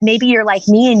maybe you're like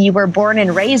me and you were born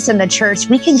and raised in the church,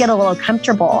 we can get a little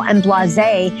comfortable and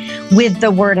blasé with the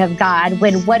word of God,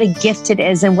 when what a gift it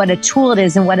is and what a tool it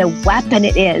is and what a weapon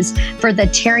it is for the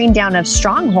tearing down of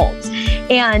strongholds.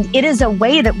 And it is a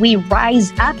way that we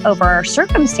rise up over our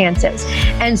circumstances.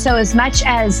 And so as much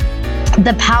as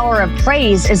the power of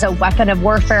praise is a weapon of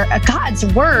warfare, God's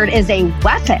word is a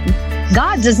weapon.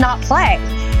 God does not play.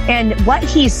 And what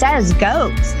he says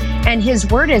goes. And his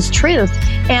word is truth.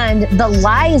 And the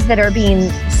lies that are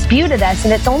being spewed at us,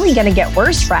 and it's only going to get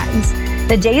worse, friends.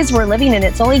 The days we're living in,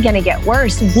 it's only going to get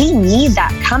worse. We need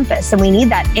that compass, and we need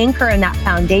that anchor and that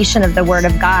foundation of the word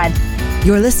of God.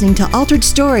 You're listening to Altered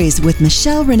Stories with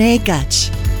Michelle Renee Gutch.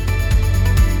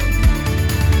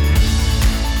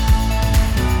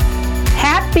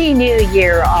 Happy New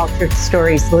Year, Altered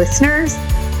Stories listeners.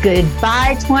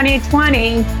 Goodbye,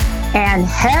 2020. And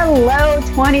hello,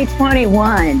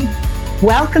 2021.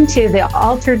 Welcome to the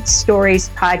Altered Stories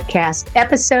podcast,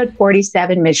 episode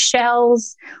 47,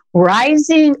 Michelle's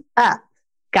Rising Up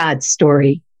God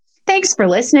Story. Thanks for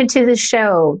listening to the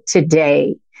show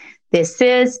today. This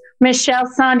is Michelle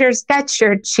Saunders Gutch,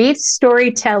 your chief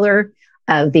storyteller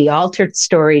of the Altered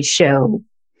Stories show.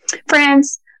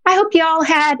 Friends, I hope you all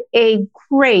had a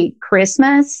great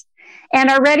Christmas and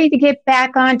are ready to get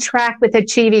back on track with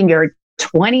achieving your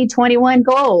 2021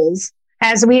 goals.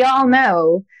 As we all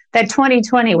know, that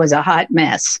 2020 was a hot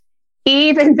mess.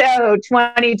 Even though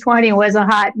 2020 was a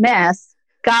hot mess,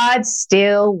 God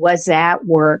still was at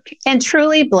work and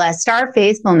truly blessed our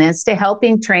faithfulness to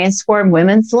helping transform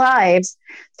women's lives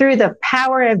through the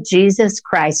power of Jesus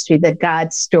Christ through the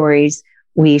God stories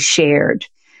we shared.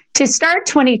 To start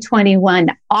 2021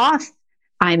 off,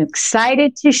 I'm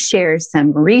excited to share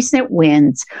some recent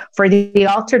wins for the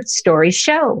Altered Stories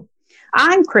show.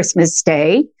 On Christmas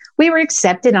Day, we were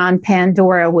accepted on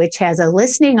Pandora, which has a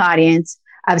listening audience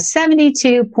of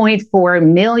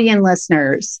 72.4 million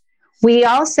listeners. We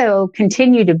also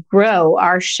continue to grow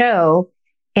our show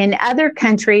in other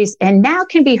countries and now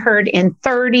can be heard in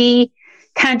 30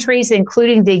 countries,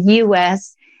 including the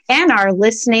U.S., and our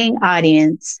listening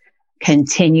audience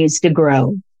continues to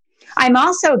grow. I'm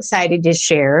also excited to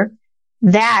share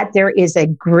that there is a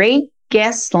great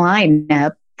guest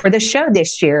lineup for the show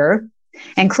this year,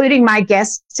 including my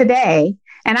guest today,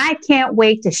 and I can't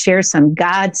wait to share some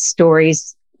God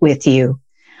stories with you.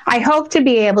 I hope to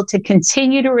be able to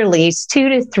continue to release 2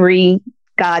 to 3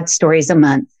 God stories a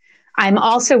month. I'm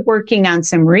also working on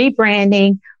some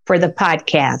rebranding for the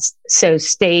podcast, so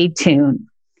stay tuned.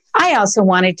 I also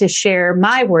wanted to share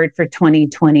my word for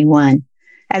 2021,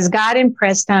 as God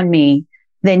impressed on me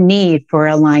the need for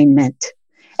alignment.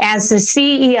 As the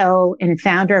CEO and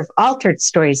founder of Altered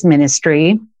Stories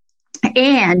Ministry,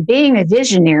 and being a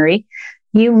visionary,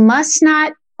 you must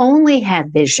not only have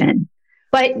vision,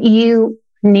 but you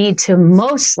need to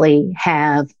mostly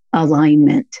have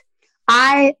alignment.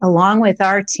 I, along with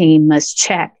our team, must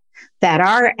check that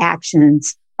our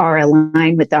actions are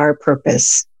aligned with our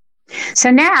purpose. So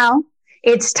now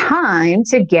it's time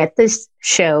to get this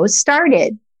show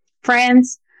started.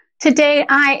 Friends, today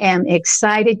I am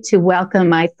excited to welcome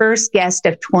my first guest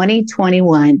of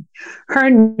 2021. Her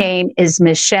name is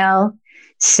Michelle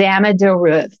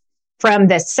Samadurev from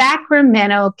the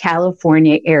Sacramento,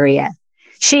 California area.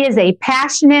 She is a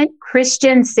passionate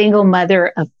Christian single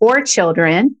mother of 4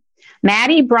 children,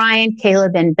 Maddie, Brian,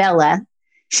 Caleb, and Bella.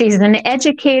 She's an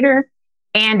educator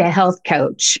and a health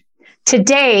coach.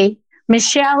 Today,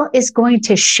 Michelle is going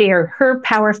to share her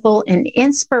powerful and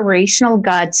inspirational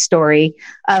God story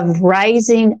of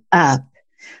rising up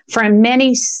from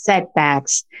many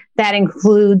setbacks that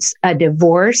includes a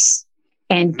divorce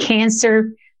and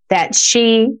cancer that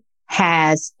she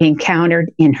has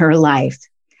encountered in her life.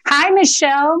 Hi,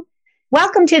 Michelle.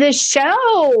 Welcome to the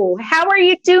show. How are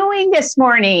you doing this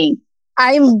morning?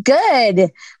 I'm good.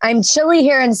 I'm chilly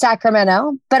here in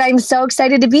Sacramento, but I'm so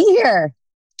excited to be here.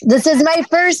 This is my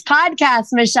first podcast,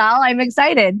 Michelle. I'm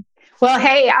excited. Well,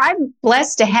 hey, I'm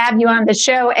blessed to have you on the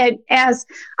show. And as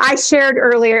I shared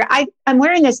earlier, I'm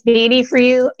wearing this beanie for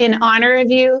you in honor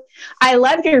of you. I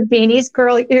love your beanies,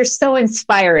 girl. You're so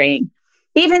inspiring.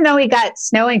 Even though we got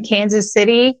snow in Kansas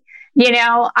City,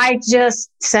 I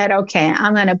just said, okay,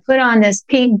 I'm going to put on this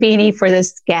pink beanie for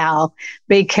this gal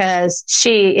because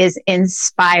she is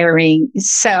inspiring.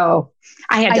 So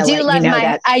I had to let you know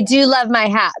that. I do love my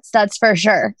hats. That's for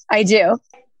sure. I do.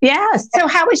 Yeah. So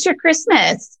how was your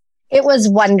Christmas? It was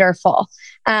wonderful.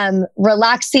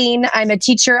 Relaxing. I'm a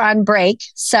teacher on break.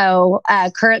 So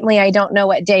currently I don't know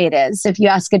what day it is. If you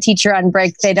ask a teacher on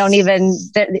break, they don't even,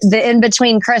 the in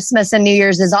between Christmas and New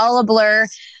Year's is all a blur,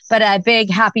 but a big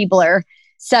happy blur.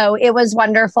 So it was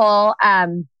wonderful.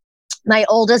 My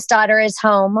oldest daughter is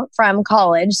home from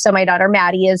college. So my daughter,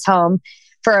 Maddie, is home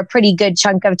for a pretty good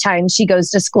chunk of time. She goes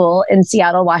to school in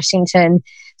Seattle, Washington.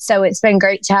 So it's been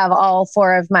great to have all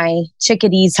 4 of my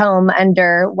chickadees home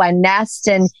under one nest.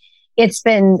 And it's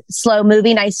been slow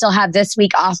moving. I still have this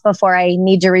week off before I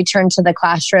need to return to the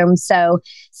classroom. So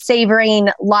savoring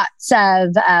lots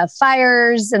of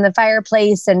fires in the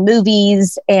fireplace and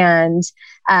movies and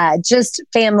just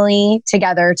family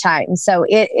together time. So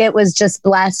it was just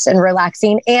blessed and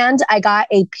relaxing. And I got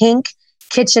a pink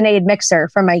KitchenAid mixer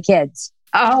for my kids.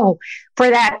 Oh, for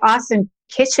that awesome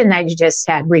kitchen that you just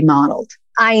had remodeled.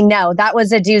 I know that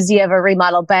was a doozy of a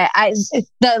remodel, but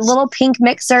the little pink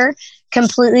mixer,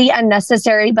 completely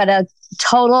unnecessary, but a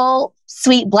total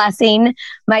sweet blessing.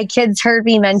 My kids heard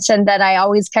me mention that I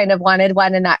always kind of wanted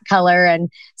one in that color. And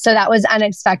so that was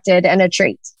unexpected and a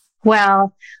treat.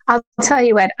 Well, I'll tell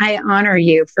you what, I honor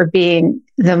you for being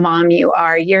the mom you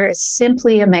are. You're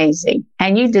simply amazing,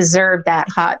 and you deserve that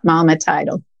hot mama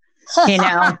title. You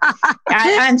know,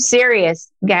 I'm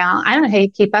serious, gal. I don't know how you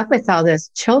keep up with all those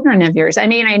children of yours. I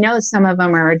mean, I know some of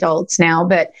them are adults now,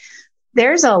 but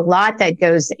there's a lot that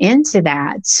goes into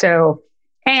that. So,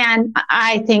 and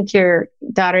I think your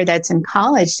daughter that's in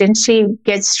college, didn't she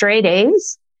get straight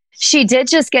A's? She did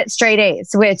just get straight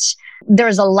A's, which there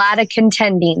was a lot of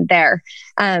contending there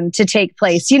to take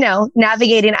place. You know,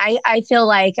 navigating, I feel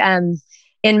like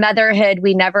in motherhood,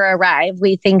 we never arrive.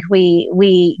 We think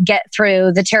we get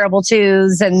through the terrible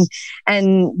twos and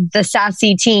the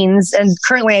sassy teens. And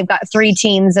currently I've got 3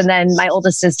 teens and then my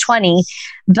oldest is 20.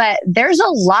 But there's a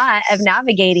lot of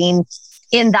navigating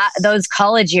in those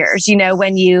college years, you know,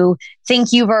 when you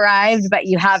think you've arrived, but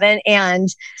you haven't. And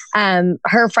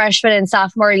her freshman and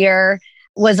sophomore year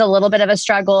was a little bit of a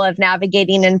struggle of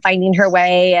navigating and finding her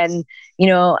way, and, you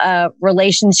know, a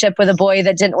relationship with a boy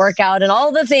that didn't work out, and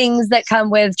all the things that come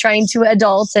with trying to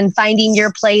adult and finding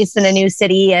your place in a new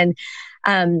city. And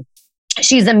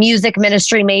she's a music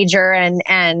ministry major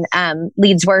and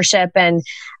leads worship. And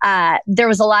there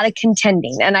was a lot of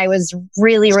contending, and I was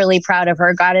really, really proud of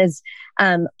her. God has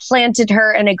planted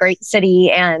her in a great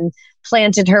city and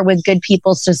planted her with good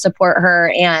people to support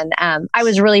her. And I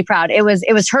was really proud. It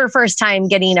was her first time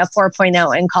getting a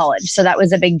 4.0 in college. So that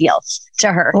was a big deal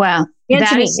to her. Well, and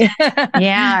to me.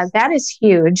 Yeah, that is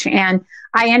huge. And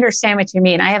I understand what you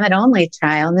mean. I have an only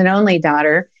child, an only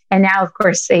daughter, and now, of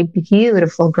course, a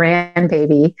beautiful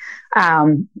grandbaby.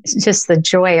 It's just the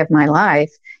joy of my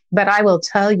life. But I will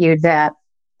tell you that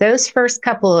those first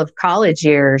couple of college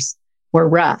years were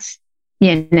rough.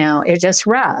 You know, it's just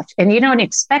rough. And you don't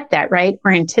expect that, right?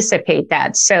 Or anticipate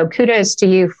that. So kudos to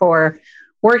you for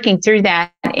working through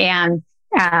that, and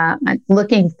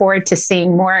looking forward to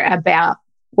seeing more about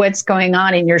what's going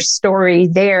on in your story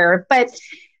there. But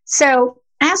so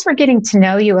as we're getting to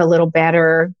know you a little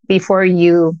better, before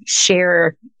you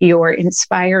share your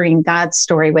inspiring God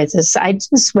story with us, I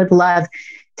just would love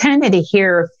kind of to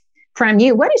hear from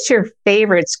you. What is your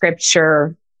favorite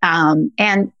scripture?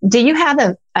 And do you have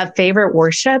a favorite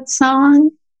worship song?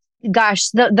 Gosh,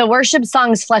 the worship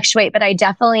songs fluctuate, but I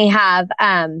definitely have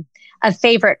a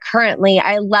favorite currently.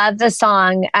 I love the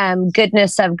song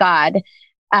Goodness of God.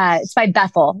 It's by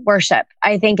Bethel Worship,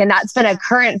 I think. And that's been a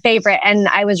current favorite. And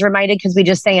I was reminded, because we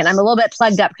just sang it, I'm a little bit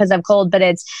plugged up because I'm cold, but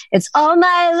it's all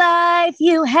my life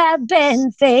you have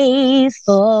been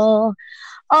faithful.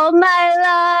 All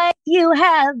my life you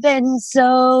have been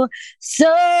so,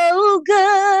 so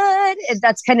good.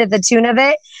 That's kind of the tune of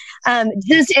it.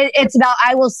 It's about,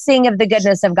 I will sing of the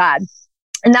goodness of God.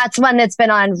 And that's one that's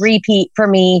been on repeat for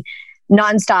me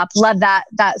nonstop. Love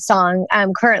that song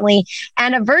currently.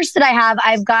 And a verse that I have,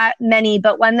 I've got many,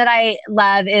 but one that I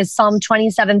love is Psalm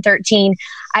 27:13.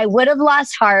 I would have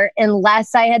lost heart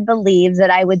unless I had believed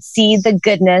that I would see the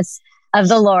goodness of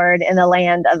the Lord in the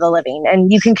land of the living.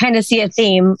 And you can kind of see a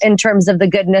theme in terms of the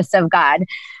goodness of God.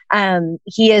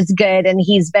 He is good, and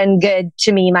he's been good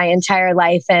to me my entire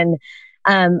life. And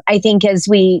I think as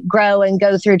we grow and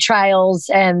go through trials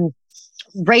and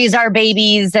raise our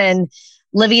babies and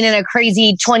living in a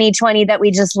crazy 2020 that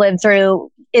we just lived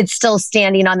through, it's still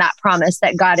standing on that promise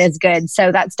that God is good.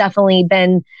 So that's definitely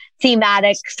been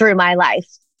thematic through my life.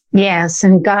 Yes.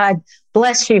 And God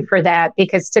bless you for that,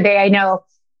 because today I know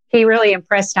he really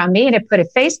impressed on me to put a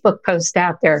Facebook post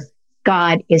out there.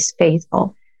 God is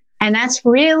faithful. And that's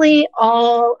really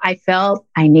all I felt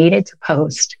I needed to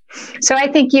post. So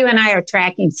I think you and I are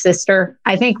tracking, sister.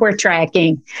 I think we're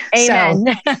tracking.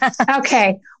 Amen. So,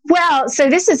 okay. Well, so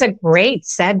this is a great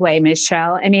segue,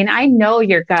 Michelle. I mean, I know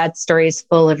your God story is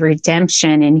full of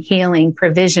redemption and healing,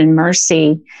 provision,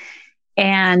 mercy.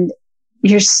 And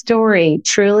your story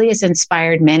truly has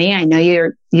inspired many. I know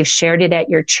you've shared it at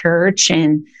your church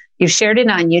and you've shared it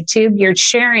on YouTube. You're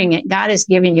sharing it. God has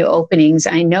given you openings.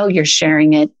 I know you're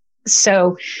sharing it.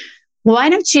 So why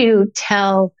don't you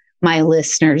tell my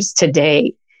listeners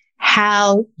today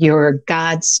how your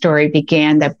God story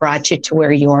began that brought you to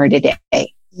where you are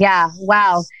today? Yeah.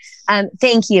 Wow.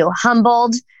 Thank you.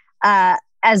 Humbled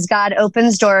as God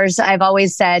opens doors. I've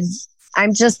always said,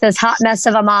 I'm just this hot mess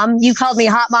of a mom. You called me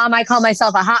hot mom. I call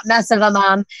myself a hot mess of a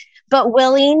mom, but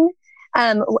willing,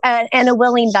 and a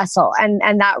willing vessel.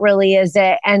 And that really is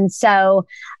it. And so,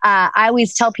 I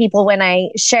always tell people when I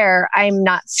share, I'm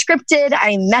not scripted,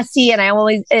 I'm messy. And I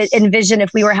always envision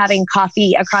if we were having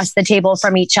coffee across the table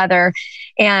from each other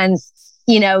and,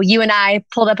 you and I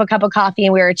pulled up a cup of coffee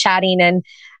and we were chatting, and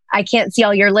I can't see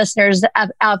all your listeners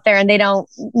out there and they don't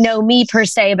know me per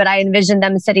se, but I envision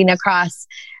them sitting across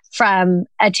from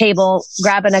a table,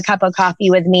 grabbing a cup of coffee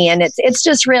with me. And it's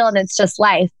just real and it's just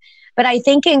life. But I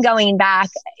think in going back,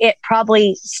 it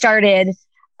probably started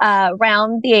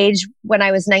around the age when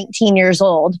I was 19 years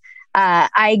old.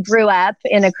 I grew up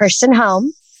in a Christian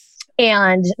home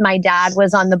and my dad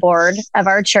was on the board of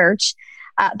our church.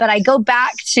 But I go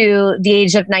back to the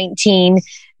age of 19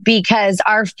 because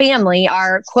our family,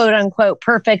 our quote unquote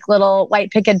perfect little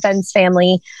white picket fence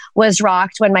family, was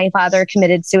rocked when my father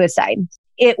committed suicide.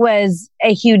 It was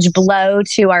a huge blow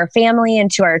to our family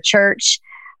and to our church.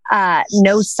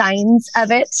 No signs of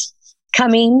it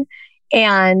coming.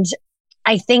 And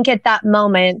I think at that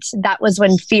moment, that was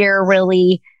when fear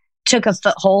really took a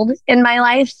foothold in my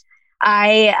life.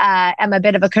 I am a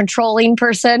bit of a controlling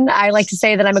person. I like to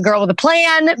say that I'm a girl with a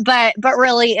plan, but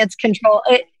really it's control.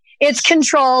 It's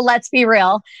control. Let's be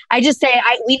real. I just say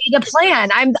we need a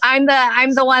plan. I'm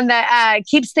the one that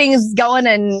keeps things going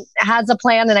and has a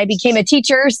plan. And I became a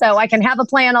teacher, so I can have a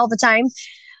plan all the time.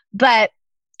 But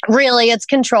really, it's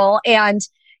control. And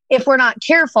if we're not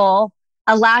careful,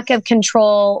 a lack of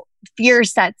control, fear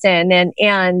sets in,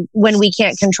 and when we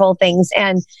can't control things.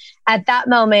 And at that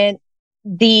moment,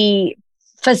 the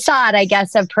facade, I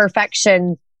guess, of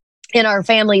perfection in our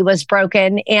family was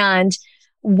broken. And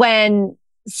when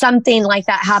something like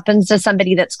that happens to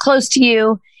somebody that's close to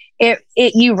you,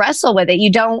 you wrestle with it.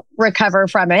 You don't recover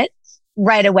from it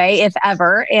right away, if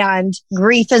ever. And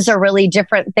grief is a really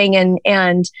different thing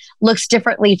and looks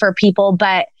differently for people,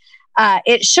 but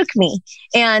it shook me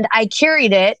and I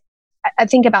carried it. I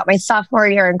think about my sophomore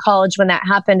year in college when that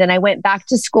happened, and I went back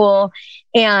to school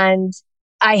and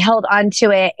I held on to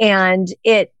it, and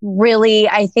it really,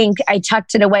 I think I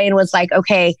tucked it away and was like,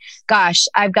 okay, gosh,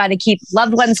 I've got to keep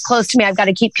loved ones close to me. I've got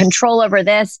to keep control over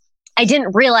this. I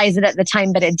didn't realize it at the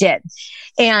time, but it did.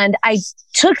 And I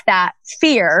took that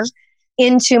fear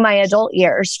into my adult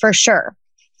years for sure.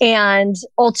 And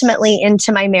ultimately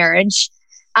into my marriage.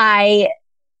 I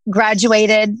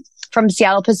graduated from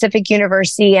Seattle Pacific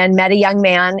University and met a young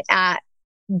man at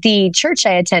the church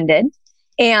I attended.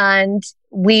 And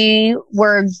we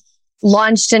were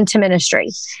launched into ministry.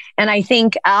 And I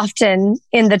think often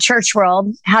in the church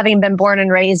world, having been born and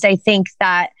raised, I think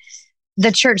that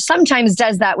the church sometimes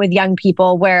does that with young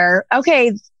people where,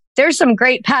 okay, there's some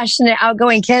great, passionate,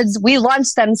 outgoing kids. We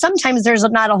launch them. Sometimes there's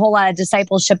not a whole lot of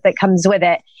discipleship that comes with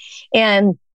it.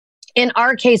 And in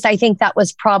our case, I think that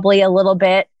was probably a little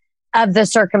bit of the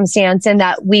circumstance in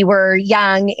that we were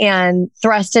young and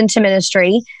thrust into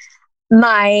ministry.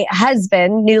 My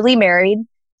husband, newly married,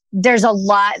 there's a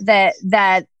lot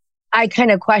that I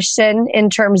kind of question in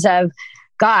terms of,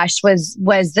 gosh, was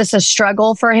this a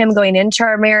struggle for him going into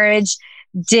our marriage?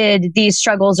 Did these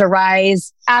struggles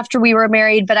arise after we were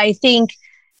married? But I think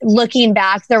looking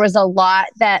back, there was a lot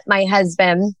that my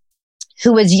husband,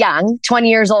 who was young, 20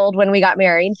 years old when we got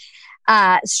married,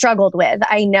 struggled with.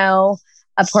 I know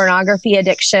a pornography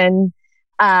addiction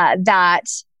that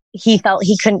he felt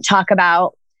he couldn't talk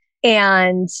about.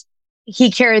 And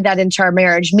he carried that into our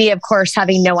marriage. Me, of course,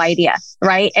 having no idea,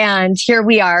 right? And here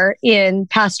we are in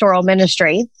pastoral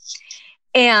ministry.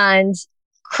 And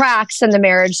cracks in the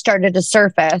marriage started to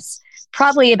surface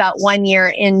probably about 1 year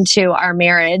into our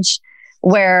marriage,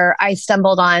 where I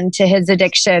stumbled on to his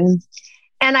addiction.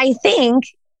 And I think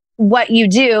what you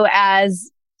do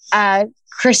as a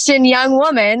Christian young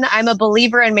woman, I'm a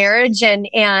believer in marriage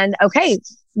and okay,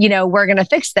 we're going to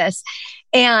fix this.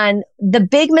 And the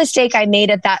big mistake I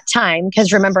made at that time,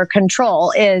 because remember,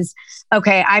 control is,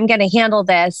 okay, I'm going to handle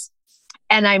this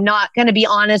and I'm not going to be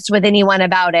honest with anyone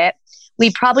about it.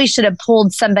 We probably should have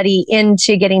pulled somebody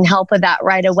into getting help with that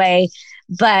right away,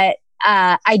 but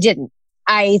I didn't.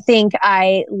 I think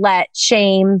I let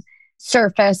shame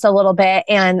surface a little bit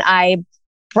and I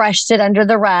brushed it under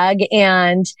the rug.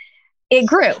 And it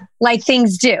grew like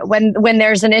things do. When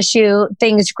there's an issue,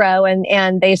 things grow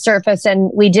and they surface,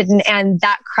 and and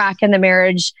that crack in the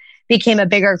marriage became a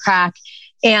bigger crack,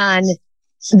 and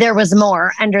there was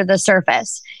more under the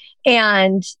surface.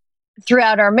 And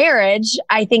throughout our marriage,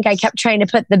 I think I kept trying to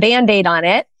put the Band-Aid on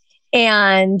it.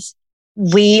 And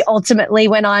we ultimately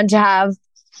went on to have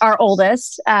our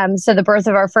oldest. So the birth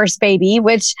of our first baby,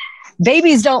 which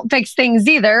babies don't fix things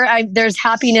either. There's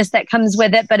happiness that comes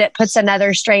with it, but it puts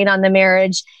another strain on the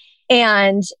marriage.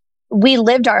 And we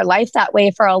lived our life that way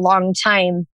for a long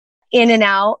time, in and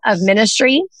out of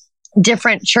ministry,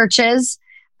 different churches,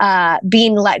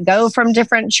 being let go from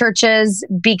different churches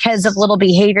because of little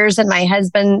behaviors in my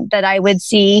husband that I would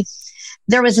see.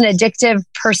 There was an addictive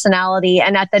personality.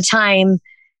 And at the time,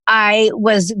 I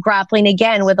was grappling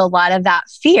again with a lot of that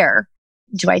fear.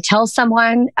 Do I tell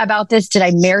someone about this? Did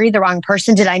I marry the wrong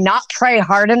person? Did I not pray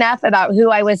hard enough about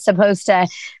who I was supposed to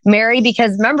marry?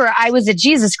 Because remember, I was a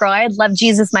Jesus girl. I had loved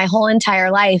Jesus my whole entire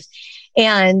life.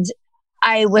 And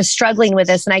I was struggling with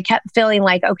this, and I kept feeling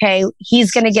like, okay,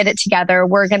 he's going to get it together.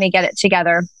 We're going to get it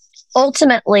together.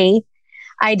 Ultimately,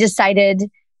 I decided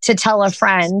to tell a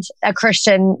friend, a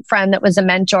Christian friend that was a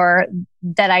mentor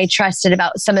that I trusted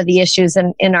about some of the issues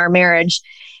in our marriage,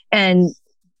 and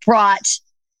brought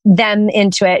them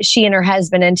into it, she and her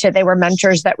husband into it. They were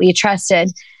mentors that we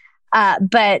trusted.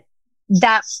 But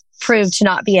that proved to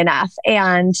not be enough.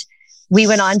 And we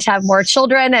went on to have more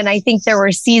children. And I think there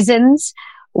were seasons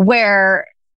where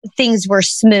things were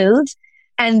smooth,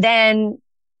 and then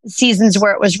seasons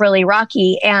where it was really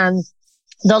rocky. And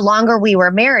the longer we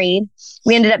were married,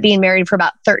 we ended up being married for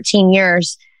about 13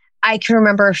 years. I can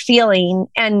remember feeling,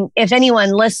 and if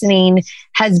anyone listening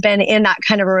has been in that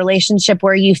kind of a relationship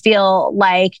where you feel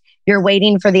like you're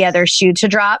waiting for the other shoe to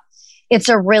drop, it's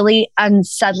a really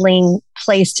unsettling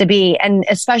place to be, and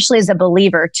especially as a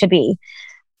believer to be.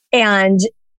 And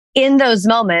in those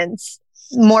moments,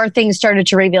 more things started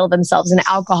to reveal themselves, an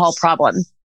alcohol problem.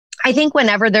 I think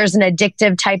whenever there's an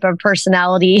addictive type of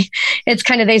personality, it's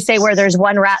kind of, they say where there's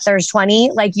one rat, there's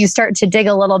 20, like you start to dig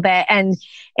a little bit,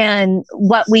 and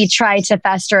what we try to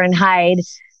fester and hide,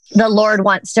 the Lord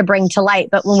wants to bring to light.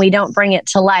 But when we don't bring it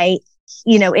to light,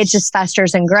 it just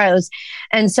festers and grows.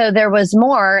 And so there was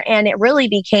more, and it really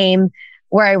became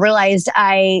where I realized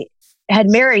I had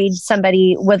married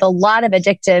somebody with a lot of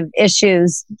addictive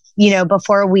issues,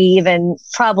 before we even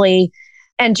probably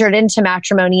entered into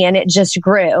matrimony, and it just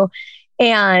grew.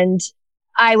 And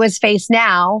I was faced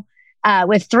now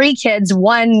with 3 kids,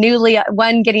 one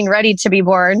getting ready to be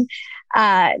born,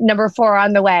 number 4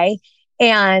 on the way,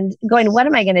 and going, what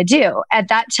am I going to do? At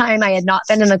that time, I had not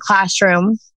been in the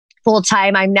classroom full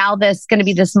time. I'm now going to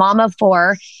be this mom of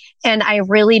 4. And I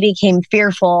really became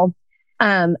fearful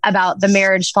about the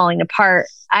marriage falling apart.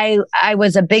 I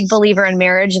was a big believer in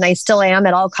marriage, and I still am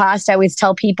at all costs. I always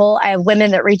tell people, I have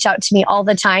women that reach out to me all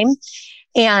the time.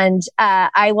 And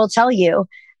I will tell you,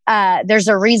 there's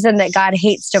a reason that God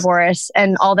hates divorce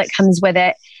and all that comes with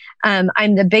it.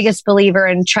 I'm the biggest believer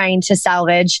in trying to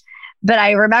salvage. But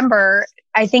I remember,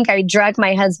 I think I dragged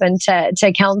my husband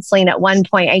to counseling at one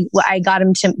point. I got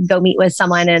him to go meet with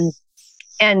someone,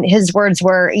 and his words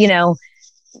were,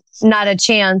 not a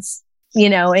chance,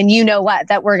 and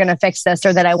that we're going to fix this,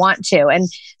 or that I want to. And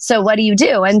so what do you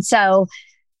do? And so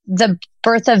the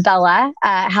birth of Bella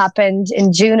happened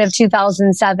in June of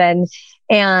 2007.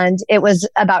 And it was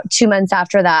about 2 months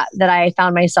after that I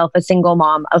found myself a single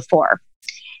mom of 4.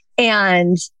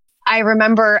 And I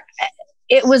remember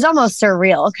it was almost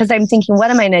surreal, because I'm thinking, what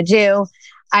am I going to do?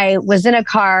 I was in a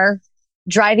car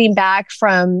driving back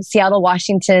from Seattle,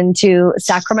 Washington to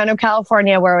Sacramento,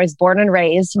 California, where I was born and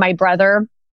raised. My brother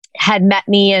had met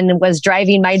me and was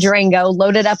driving my Durango,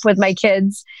 loaded up with my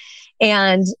kids.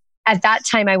 And at that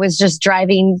time, I was just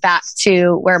driving back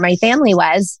to where my family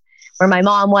was, where my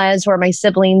mom was, where my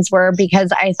siblings were,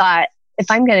 because I thought, if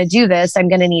I'm going to do this, I'm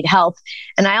going to need help.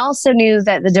 And I also knew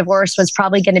that the divorce was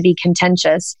probably going to be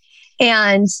contentious.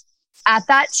 And at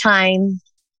that time,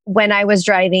 when I was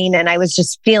driving and I was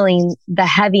just feeling the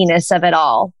heaviness of it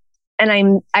all,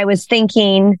 and I was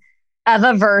thinking of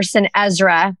a verse in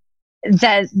Ezra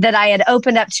that I had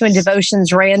opened up to in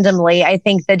devotions randomly, I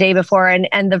think the day before.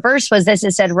 And the verse was this: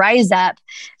 it said, "Rise up,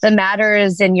 the matter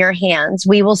is in your hands.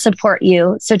 We will support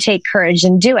you. So take courage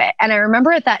and do it." And I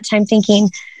remember at that time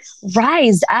thinking,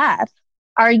 rise up?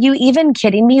 Are you even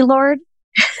kidding me, Lord?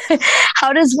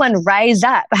 How does one rise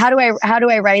up? How do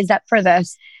I rise up from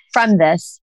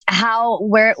this? How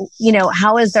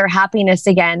is there happiness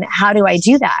again? How do I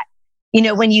do that?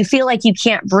 When you feel like you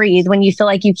can't breathe, when you feel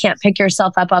like you can't pick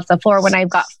yourself up off the floor, when I've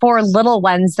got 4 little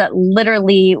ones that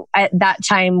literally at that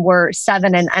time were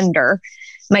 7 and under,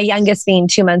 my youngest being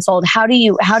 2 months old. How do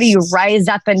you rise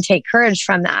up and take courage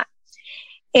from that?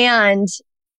 And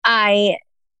I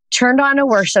turned on a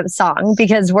worship song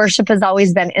because worship has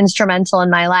always been instrumental in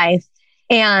my life.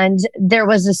 And there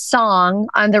was a song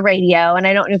on the radio, and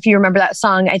I don't know if you remember that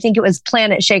song. I think it was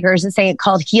Planet Shakers that sang it,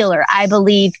 called Healer. I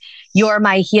believe you're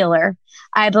my healer.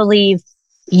 I believe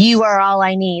you are all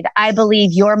I need. I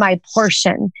believe you're my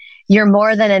portion. You're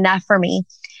more than enough for me.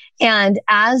 And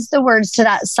as the words to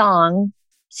that song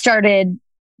started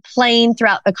playing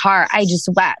throughout the car, I just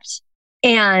wept.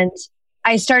 And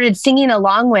I started singing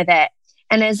along with it.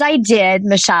 And as I did,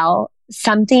 Michelle,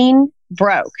 something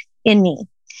broke in me.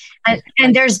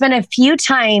 And there's been a few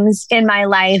times in my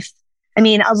life, I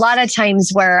mean, a lot of times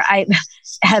where I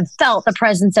have felt the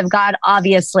presence of God,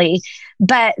 obviously,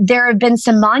 but there have been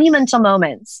some monumental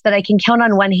moments that I can count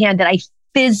on one hand that I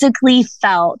physically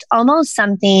felt almost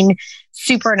something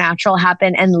supernatural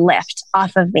happen and lift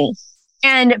off of me.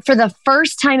 And for the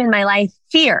first time in my life,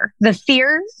 the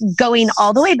fear going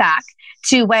all the way back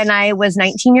to when I was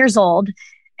 19 years old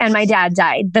and my dad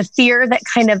died, the fear that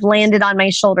kind of landed on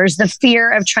my shoulders, the fear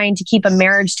of trying to keep a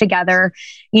marriage together,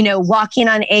 walking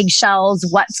on eggshells,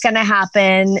 what's going to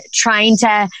happen, trying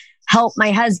to help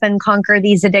my husband conquer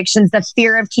these addictions, the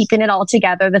fear of keeping it all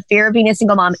together, the fear of being a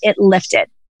single mom, it lifted.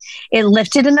 It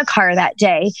lifted in the car that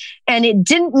day. And it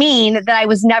didn't mean that I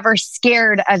was never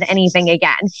scared of anything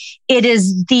again. It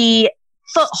is the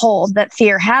foothold that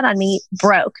fear had on me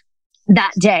broke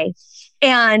that day.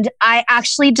 And I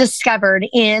actually discovered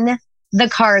in the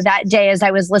car that day, as I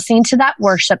was listening to that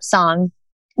worship song,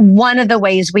 one of the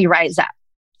ways we rise up.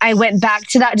 I went back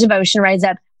to that devotion, Rise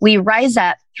Up. We rise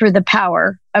up through the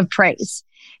power of praise.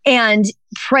 And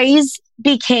praise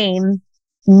became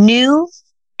new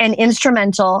and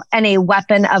instrumental and a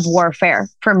weapon of warfare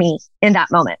for me in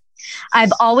that moment.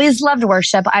 I've always loved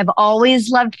worship. I've always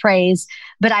loved praise,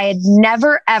 but I had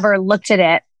never, ever looked at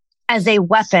it as a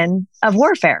weapon of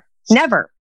warfare.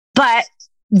 Never. But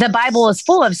the Bible is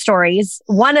full of stories,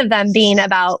 one of them being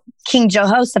about King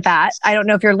Jehoshaphat. I don't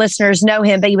know if your listeners know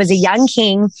him, but he was a young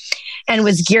king and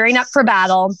was gearing up for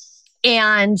battle.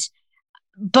 And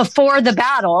before the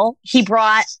battle, he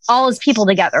brought all his people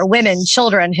together, women,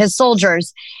 children, his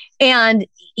soldiers. And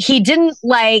he didn't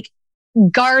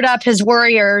guard up his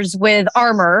warriors with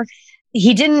armor.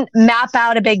 He didn't map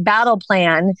out a big battle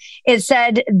plan. It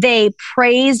said they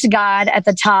praised God at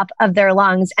the top of their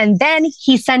lungs. And then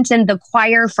he sent in the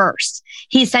choir first.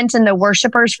 He sent in the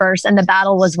worshipers first, and the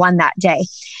battle was won that day.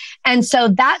 And so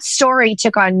that story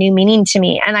took on new meaning to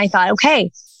me. And I thought, okay,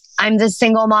 I'm the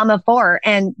single mom of 4,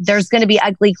 and there's going to be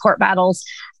ugly court battles.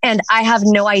 And I have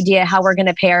no idea how we're going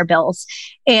to pay our bills.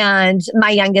 And my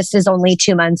youngest is only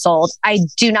 2 months old. I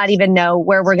do not even know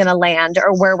where we're going to land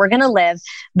or where we're going to live.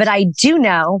 But I do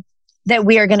know that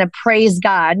we are going to praise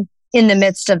God in the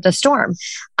midst of the storm.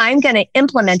 I'm going to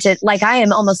implement it like I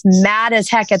am almost mad as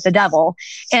heck at the devil.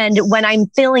 And when I'm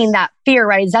feeling that fear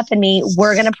rise up in me,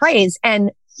 we're going to praise.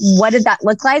 And what did that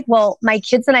look like? Well, my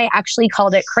kids and I actually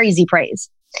called it crazy praise.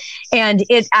 And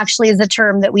it actually is a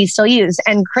term that we still use.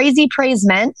 And crazy praise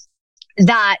meant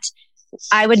that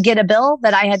I would get a bill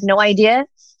that I had no idea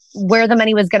where the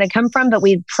money was going to come from, but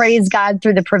we'd praise God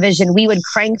through the provision. We would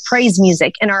crank praise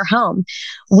music in our home.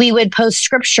 We would post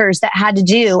scriptures that had to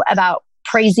do about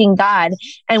praising God,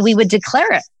 and we would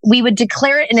declare it. We would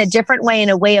declare it in a different way, in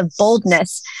a way of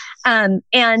boldness. And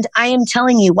I am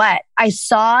telling you what, I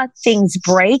saw things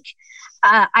break.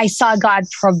 I saw God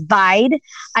provide.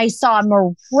 I saw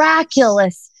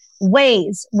miraculous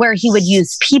ways where he would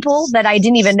use people that I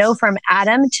didn't even know from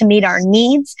Adam to meet our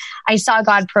needs. I saw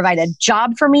God provide a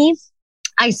job for me.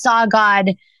 I saw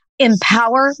God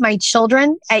empower my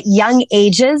children at young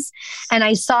ages. And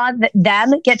I saw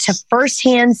them get to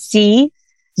firsthand see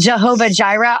Jehovah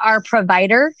Jireh, our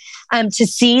provider, to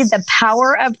see the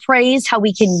power of praise, how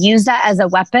we can use that as a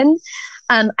weapon.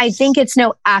 I think it's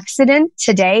no accident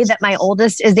today that my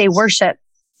oldest is a worship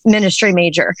ministry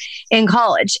major in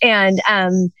college. And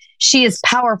she is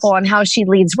powerful on how she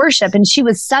leads worship. And she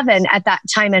was 7 at that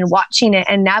time and watching it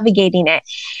and navigating it.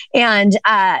 And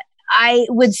I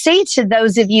would say to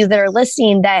those of you that are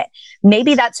listening that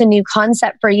maybe that's a new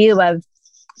concept for you of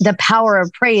the power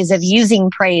of praise, of using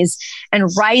praise and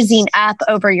rising up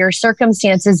over your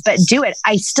circumstances, but do it.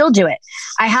 I still do it.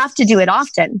 I have to do it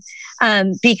often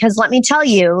because let me tell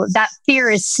you, that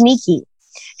fear is sneaky.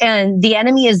 And the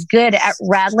enemy is good at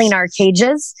rattling our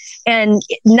cages, and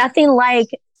nothing like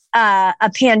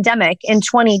a pandemic in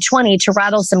 2020 to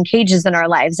rattle some cages in our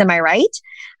lives. Am I right?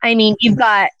 I mean, you've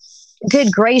got,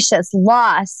 good gracious,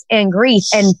 loss and grief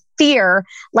and fear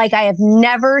like I have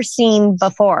never seen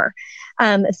before.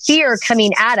 fear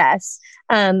coming at us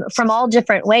from all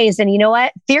different ways. And you know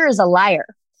what? Fear is a liar.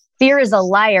 Fear is a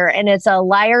liar, and it's a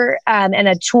liar and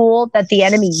a tool that the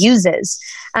enemy uses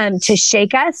to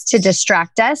shake us, to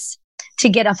distract us, to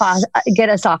get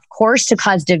us off course, to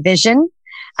cause division,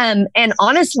 and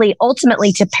honestly,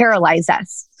 ultimately, to paralyze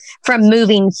us from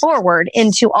moving forward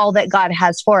into all that God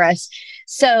has for us.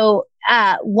 So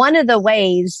one of the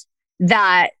ways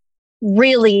that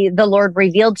really the Lord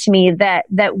revealed to me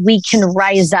that we can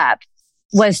rise up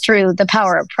was through the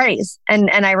power of praise. And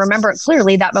I remember it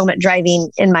clearly that moment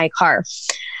driving in my car.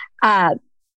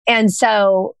 And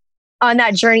so on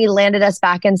that journey landed us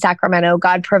back in Sacramento.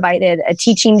 God provided a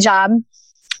teaching job.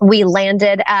 We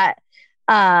landed at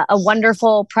a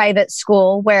wonderful private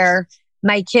school where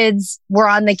my kids were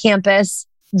on the campus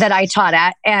that I taught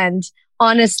at. And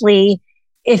honestly,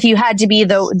 if you had to be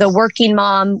the working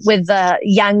mom with the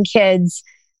young kids,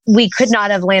 we could not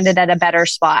have landed at a better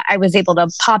spot. I was able to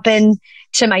pop in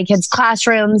to my kids'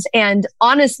 classrooms. And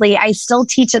honestly, I still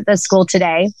teach at the school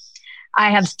today. I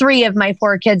have 3 of my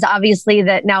 4 kids, obviously,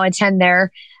 that now attend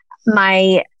there.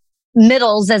 My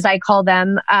middles, as I call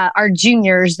them, are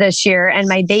juniors this year, and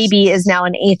my baby is now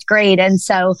in 8th grade. And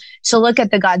so to look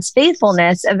at the God's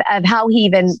faithfulness of how he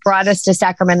even brought us to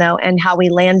Sacramento and how we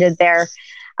landed there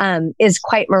is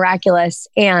quite miraculous.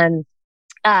 And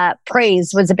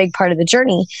praise was a big part of the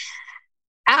journey.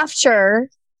 After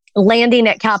landing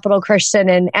at Capital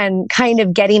Christian and kind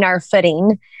of getting our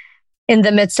footing in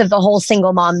the midst of the whole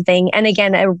single mom thing, and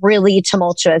again, a really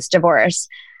tumultuous divorce,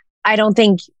 I don't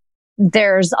think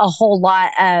there's a whole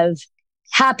lot of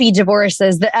happy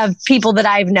divorces of people that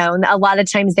I've known. A lot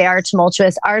of times they are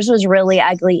tumultuous. Ours was really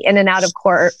ugly, in and out of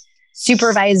court,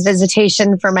 supervised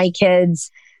visitation for my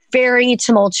kids, very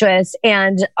tumultuous.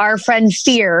 And our friend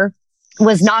Fear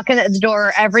was knocking at the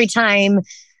door every time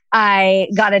I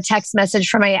got a text message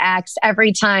from my ex,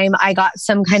 every time I got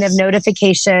some kind of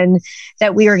notification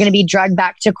that we were going to be dragged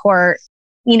back to court.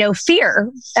 You know, fear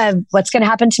of what's going to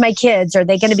happen to my kids. Are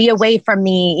they going to be away from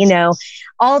me? You know,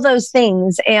 all those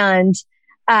things. And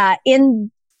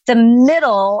in the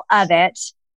middle of it,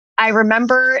 I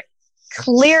remember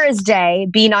clear as day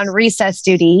being on recess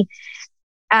duty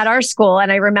at our school.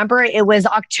 And I remember it was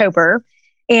October.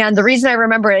 And the reason I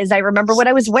remember it is I remember what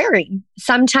I was wearing.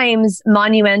 Sometimes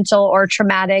monumental or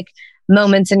traumatic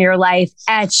moments in your life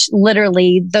etch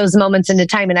literally those moments into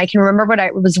time. And I can remember what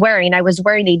I was wearing. I was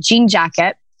wearing a jean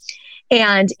jacket.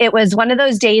 And it was one of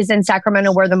those days in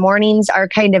Sacramento where the mornings are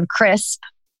kind of crisp.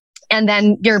 And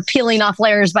then you're peeling off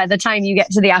layers by the time you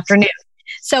get to the afternoon.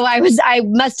 So I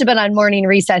must have been on morning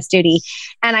recess duty.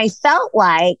 And I felt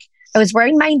like I was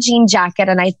wearing my jean jacket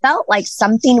and I felt like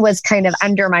something was kind of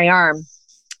under my arm.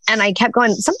 And I kept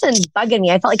going, something's bugging me.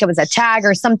 I felt like it was a tag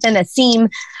or something. A seam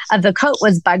of the coat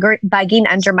was bugging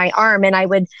under my arm. And I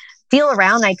would feel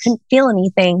around. I couldn't feel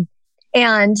anything.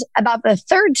 And about the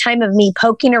 3rd time of me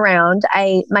poking around,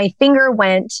 my finger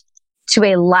went to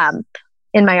a lump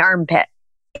in my armpit.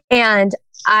 And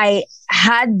I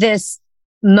had this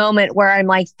moment where I'm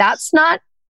like, that's not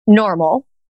normal.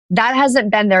 That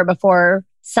hasn't been there before.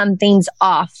 Something's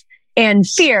off. And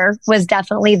fear was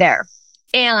definitely there.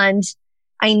 And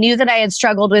I knew that I had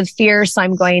struggled with fear. So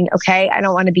I'm going, okay, I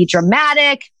don't want to be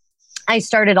dramatic. I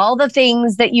started all the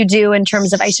things that you do in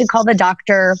terms of I should call the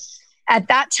doctor. At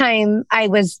that time, I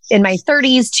was in my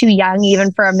 30s, too young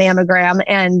even for a mammogram.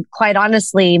 And quite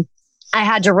honestly, I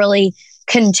had to really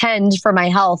contend for my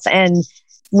health and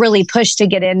really push to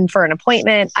get in for an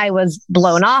appointment. I was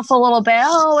blown off a little bit.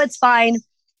 Oh, it's fine.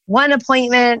 One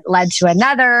appointment led to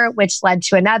another, which led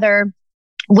to another,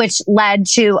 which led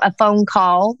to a phone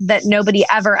call that nobody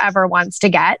ever wants to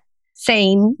get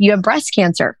saying you have breast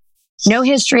cancer. No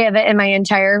history of it in my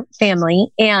entire family.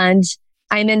 And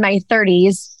I'm in my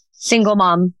 30s, single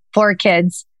mom, 4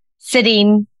 kids,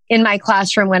 sitting in my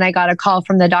classroom when I got a call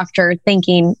from the doctor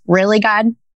thinking, really,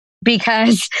 God?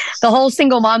 Because the whole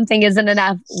single mom thing isn't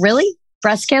enough. Really?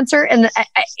 Breast cancer? And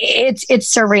it's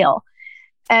surreal.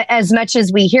 As much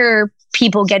as we hear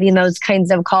people getting those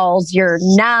kinds of calls, you're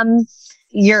numb.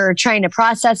 You're trying to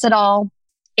process it all.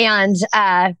 And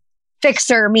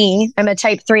fixer me, I'm a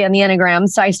type 3 on the Enneagram.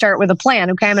 So I start with a plan.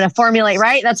 Okay, I'm going to formulate,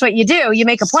 right? That's what you do. You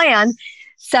make a plan.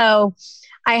 So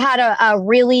I had a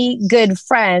really good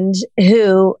friend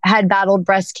who had battled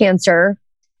breast cancer.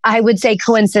 I would say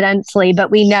coincidentally, but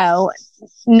we know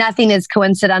nothing is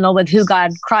coincidental with who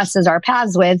God crosses our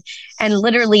paths with. And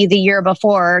literally the year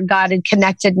before, God had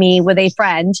connected me with a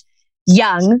friend,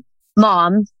 young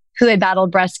mom, who had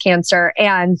battled breast cancer.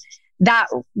 And that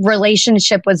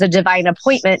relationship was a divine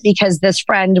appointment because this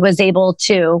friend was able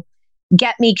to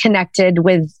get me connected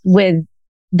with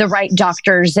the right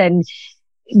doctors and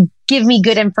give me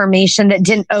good information that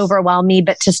didn't overwhelm me,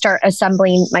 but to start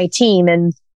assembling my team.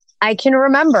 And I can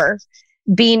remember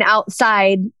being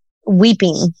outside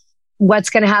weeping, what's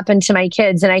going to happen to my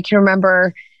kids. And I can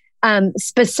remember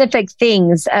specific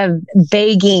things of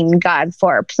begging God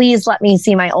for, please let me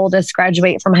see my oldest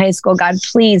graduate from high school. God,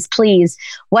 please, please,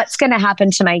 what's going to happen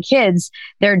to my kids?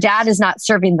 Their dad is not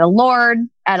serving the Lord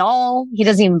at all. He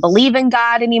doesn't even believe in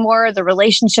God anymore. The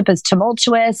relationship is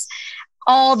tumultuous.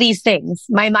 All these things.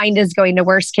 My mind is going to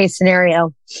worst case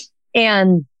scenario.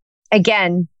 And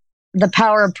again, the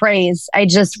power of praise, I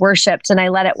just worshiped and I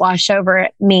let it wash over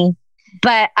me.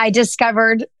 But I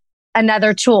discovered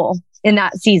another tool in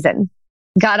that season.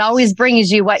 God always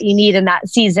brings you what you need in that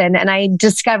season. And I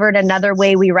discovered another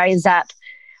way we rise up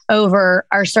over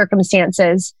our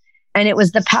circumstances. And it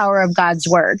was the power of God's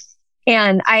word.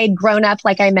 And I had grown up,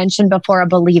 like I mentioned before, a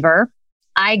believer.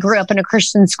 I grew up in a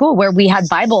Christian school where we had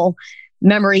Bible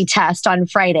memory test on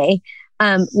Friday.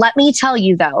 Let me tell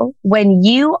you though, when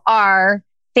you are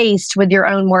faced with your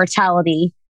own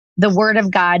mortality, the word of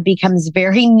God becomes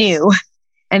very new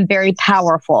and very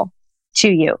powerful to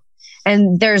you.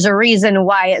 And there's a reason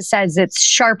why it says it's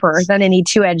sharper than any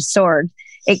two-edged sword.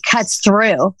 It cuts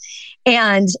through.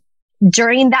 And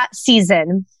during that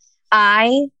season,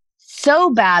 I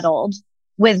so battled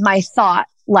with my thought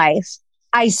life.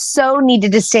 I so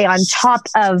needed to stay on top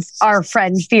of our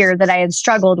friend fear that I had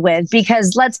struggled with,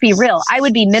 because let's be real, I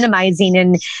would be minimizing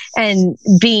and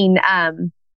being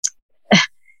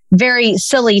very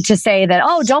silly to say that,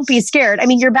 oh, don't be scared. I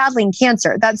mean, you're battling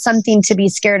cancer. That's something to be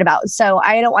scared about. So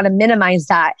I don't want to minimize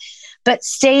that. But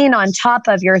staying on top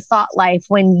of your thought life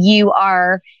when you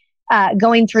are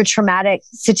going through traumatic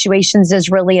situations is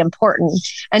really important.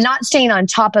 And not staying on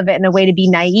top of it in a way to be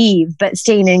naive, but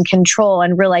staying in control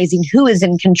and realizing who is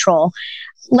in control.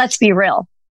 Let's be real.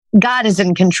 God is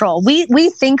in control. We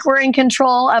think we're in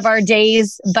control of our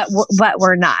days, but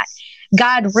we're not.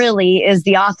 God really is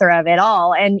the author of it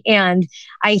all. And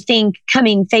I think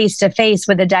coming face to face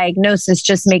with a diagnosis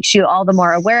just makes you all the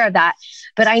more aware of that.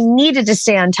 But I needed to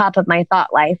stay on top of my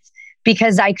thought life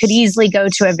because I could easily go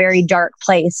to a very dark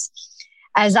place.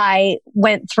 As I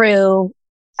went through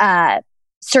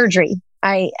surgery,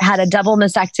 I had a double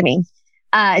mastectomy.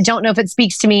 I don't know if it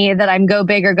speaks to me that I'm go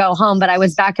big or go home, but I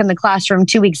was back in the classroom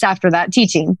 2 weeks after that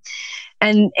teaching.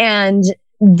 And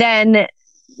then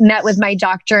met with my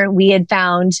doctor, and we had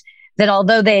found that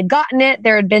although they had gotten it,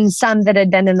 there had been some that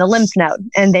had been in the lymph node,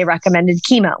 and they recommended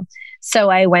chemo. So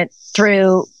I went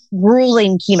through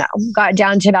grueling chemo, got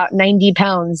down to about 90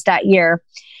 pounds that year.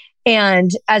 And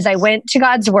as I went to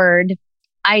God's word,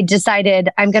 I decided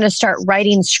I'm going to start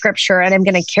writing scripture and I'm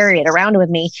going to carry it around with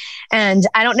me. And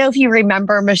I don't know if you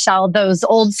remember, Michelle, those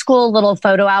old school little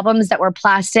photo albums that were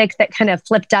plastic that kind of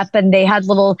flipped up and they had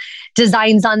little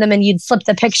designs on them and you'd slip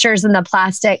the pictures in the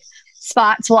plastic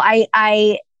spots. Well,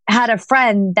 I had a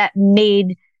friend that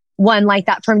made one like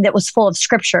that for me that was full of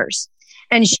scriptures.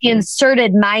 And she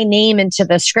inserted my name into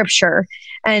the scripture.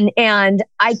 And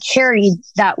I carried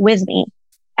that with me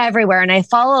everywhere. And I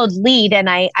followed lead and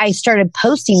I started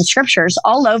posting scriptures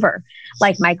all over,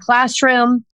 like my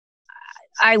classroom.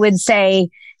 I would say,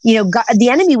 God, the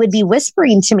enemy would be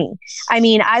whispering to me. I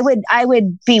mean, I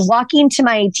would be walking to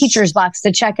my teacher's box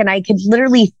to check and I could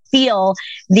literally feel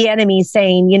the enemy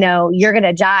saying, you're going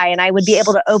to die. And I would be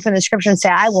able to open the scripture and say,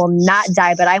 I will not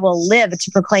die, but I will live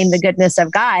to proclaim the goodness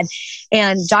of God.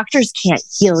 And doctors can't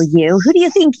heal you. Who do you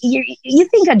think? You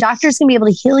think a doctor's going to be able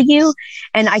to heal you?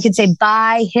 And I could say,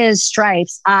 by his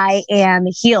stripes, I am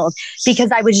healed,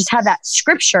 because I would just have that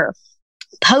scripture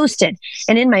posted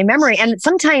and in my memory. And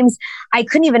sometimes I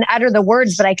couldn't even utter the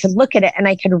words, but I could look at it and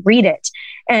I could read it.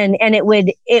 And it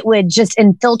would just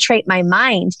infiltrate my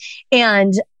mind.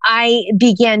 And I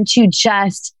began to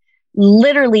just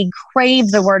literally crave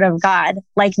the word of God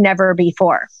like never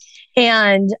before.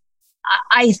 And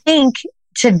I think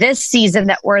to this season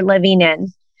that we're living in,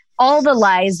 all the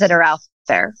lies that are out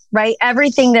there, right?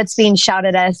 Everything that's being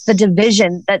shouted at us, the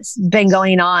division that's been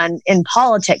going on in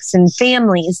politics and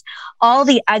families, all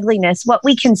the ugliness, what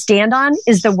we can stand on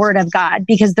is the word of God,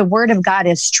 because the word of God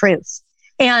is truth.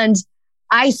 And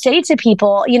I say to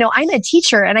people, I'm a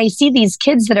teacher and I see these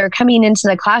kids that are coming into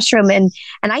the classroom and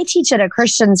I teach at a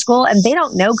Christian school and they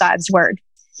don't know God's word.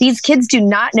 These kids do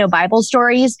not know Bible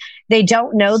stories. They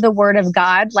don't know the word of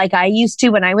God like I used to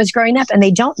when I was growing up, and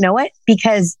they don't know it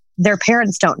because their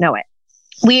parents don't know it.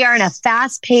 We are in a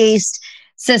fast-paced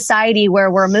society where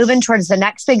we're moving towards the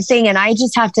next big thing. And I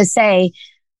just have to say,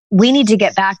 we need to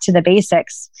get back to the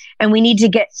basics and we need to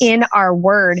get in our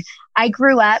word. I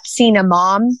grew up seeing a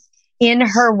mom in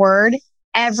her word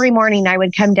every morning I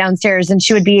would come downstairs and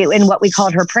she would be in what we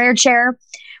called her prayer chair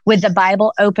with the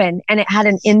Bible open, and it had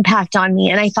an impact on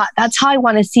me. And I thought, that's how I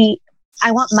want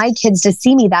my kids to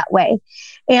see me that way.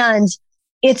 And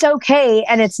it's okay.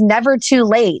 And it's never too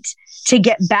late to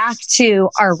get back to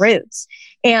our roots.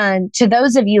 And to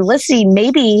those of you listening,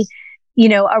 maybe,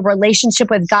 a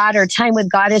relationship with God or time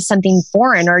with God is something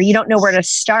foreign, or you don't know where to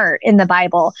start in the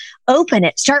Bible. Open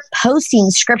it. Start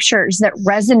posting scriptures that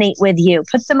resonate with you.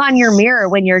 Put them on your mirror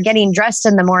when you're getting dressed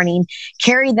in the morning.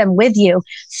 Carry them with you.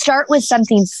 Start with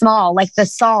something small, like the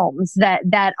Psalms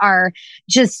that are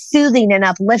just soothing and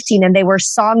uplifting. And they were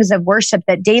songs of worship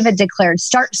that David declared.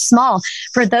 Start small.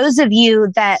 For those of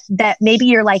you that maybe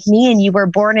you're like me and you were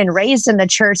born and raised in the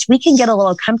church, we can get a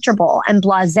little comfortable and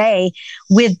blasé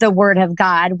with the word of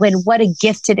God, when what a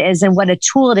gift it is and what a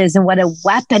tool it is and what a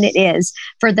weapon it is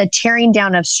for the tearing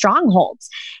down of strongholds.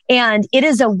 And it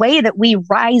is a way that we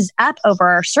rise up over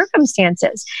our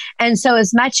circumstances. And so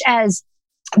as much as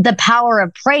the power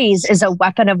of praise is a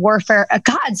weapon of warfare,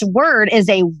 God's word is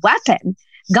a weapon.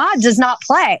 God does not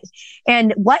play.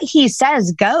 And what he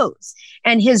says goes.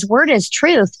 And his word is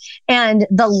truth. And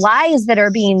the lies that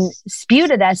are being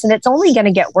spewed at us, and it's only going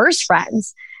to get worse,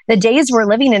 friends. The days we're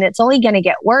living in, it's only going to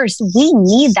get worse. We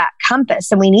need that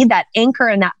compass and we need that anchor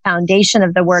and that foundation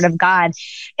of the word of God.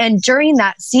 And during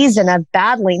that season of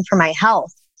battling for my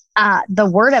health, the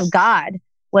word of God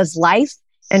was life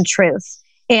and truth.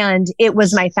 And it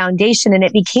was my foundation, and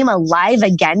it became alive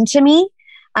again to me.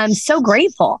 I'm so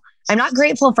grateful. I'm not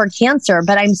grateful for cancer,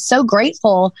 but I'm so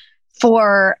grateful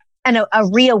for a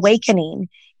reawakening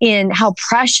in how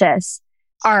precious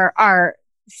our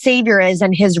Savior is,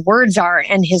 and his words are,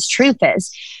 and his truth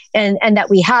is, and that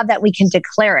we can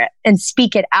declare it and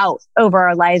speak it out over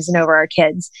our lives and over our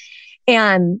kids.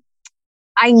 And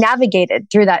I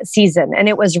navigated through that season, and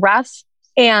it was rough.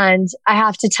 And I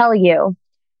have to tell you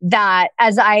that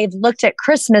as I've looked at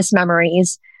Christmas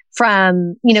memories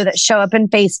from, that show up in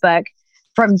Facebook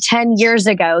from 10 years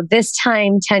ago, this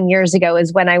time 10 years ago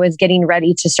is when I was getting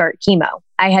ready to start chemo.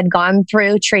 I had gone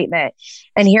through treatment,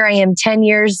 and here I am 10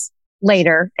 years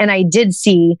later, and I did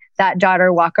see that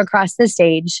daughter walk across the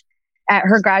stage at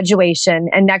her graduation,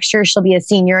 and next year she'll be a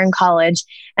senior in college.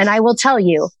 And I will tell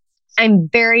you, I'm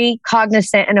very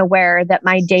cognizant and aware that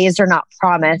my days are not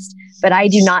promised, but I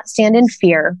do not stand in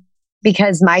fear,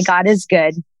 because my God is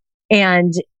good,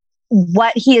 and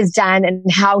what he has done and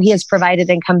how he has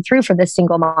provided and come through for this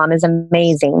single mom is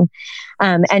amazing,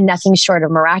 and nothing short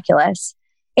of miraculous.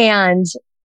 And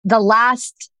the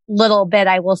last little bit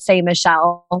I will say,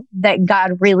 Michelle, that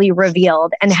God really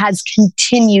revealed and has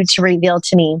continued to reveal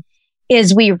to me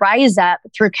is we rise up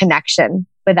through connection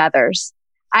with others.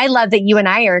 I love that you and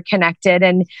I are connected,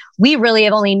 and we really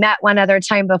have only met one other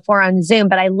time before on Zoom,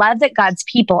 but I love that God's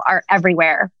people are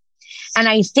everywhere. And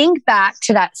I think back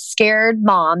to that scared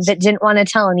mom that didn't want to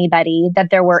tell anybody that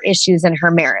there were issues in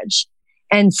her marriage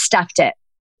and stuffed it.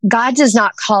 God does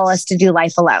not call us to do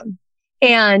life alone.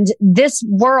 And this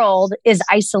world is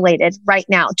isolated right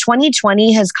now.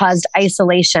 2020 has caused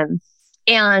isolation.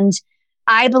 And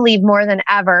I believe more than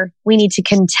ever, we need to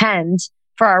contend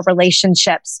for our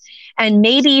relationships. And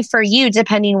maybe for you,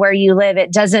 depending where you live,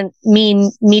 it doesn't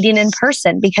mean meeting in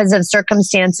person because of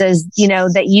circumstances,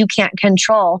 that you can't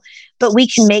control, but we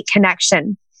can make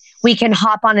connection. We can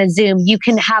hop on a Zoom. You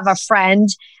can have a friend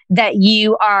that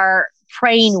you are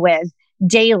praying with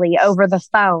daily over the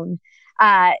phone.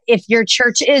 If your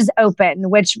church is open,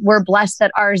 which we're blessed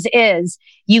that ours is,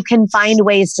 you can find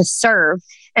ways to serve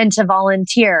and to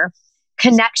volunteer.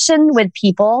 Connection with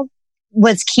people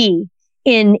was key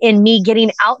in me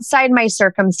getting outside my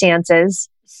circumstances,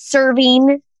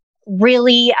 serving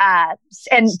really,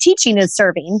 and teaching is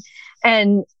serving.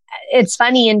 And it's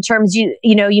funny in terms,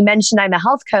 you mentioned I'm a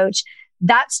health coach.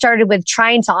 That started with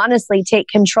trying to honestly take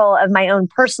control of my own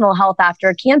personal health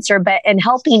after cancer, but in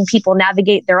helping people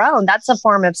navigate their own, that's a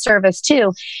form of service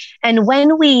too. And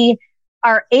when we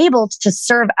are able to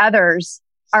serve others,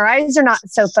 our eyes are not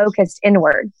so focused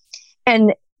inward.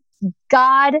 And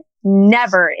God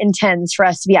never intends for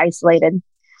us to be isolated.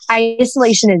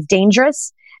 Isolation is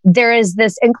dangerous. There is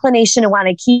this inclination to want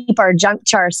to keep our junk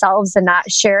to ourselves and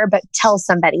not share, but tell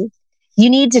somebody. You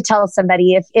need to tell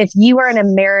somebody. If you are in a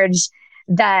marriage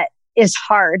that is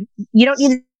hard, you don't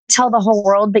need to tell the whole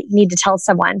world, but you need to tell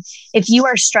someone. If you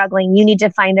are struggling, you need to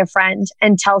find a friend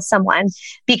and tell someone.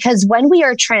 Because when we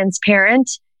are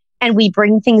transparent and we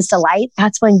bring things to light,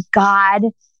 that's when God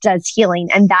does healing.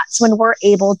 And that's when we're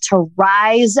able to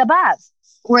rise above.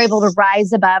 We're able to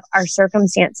rise above our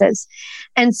circumstances.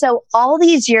 And so all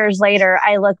these years later,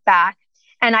 I look back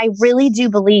And I really do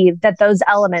believe that those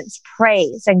elements,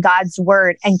 praise and God's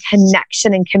word and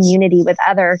connection and community with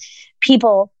other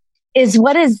people, is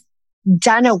what has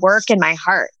done a work in my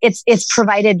heart. It's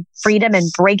provided freedom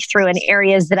and breakthrough in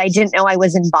areas that I didn't know I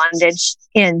was in bondage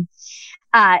in.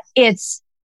 It's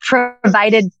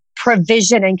provided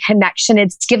provision and connection.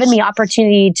 It's given me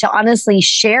opportunity to honestly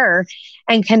share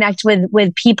and connect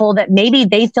with people that maybe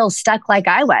they feel stuck like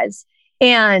I was.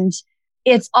 And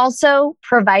it's also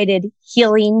provided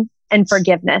healing and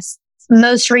forgiveness.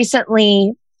 Most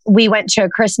recently, we went to a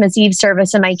Christmas Eve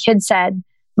service and my kid said,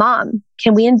 "Mom,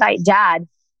 can we invite Dad?"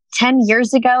 10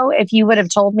 years ago, if you would have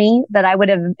told me that I would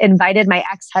have invited my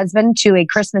ex-husband to a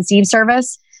Christmas Eve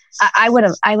service, I would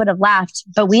have laughed.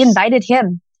 But we invited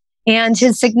him and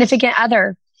his significant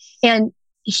other. And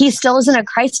he still isn't a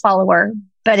Christ follower,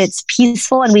 but it's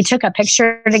peaceful. And we took a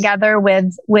picture together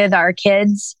with our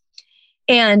kids.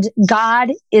 And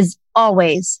God is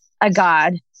always a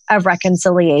God of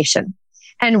reconciliation.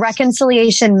 And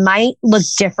reconciliation might look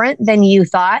different than you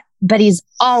thought, but he's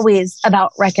always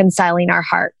about reconciling our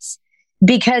hearts.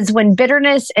 Because when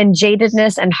bitterness and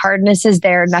jadedness and hardness is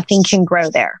there, nothing can grow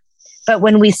there. But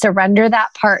when we surrender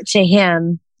that part to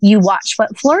him, you watch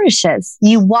what flourishes.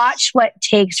 You watch what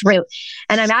takes root.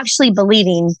 And I'm actually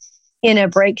believing in a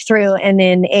breakthrough and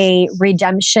in a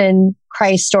redemption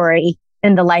Christ story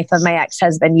in the life of my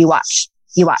ex-husband. You watch.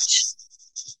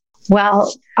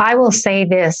 Well, I will say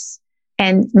this,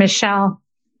 and Michelle,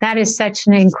 that is such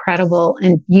an incredible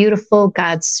and beautiful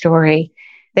God story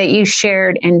that you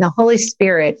shared, and the Holy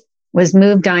Spirit was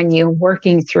moved on you,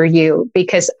 working through you,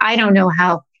 because I don't know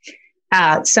how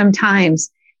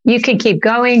sometimes you can keep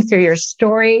going through your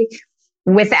story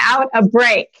without a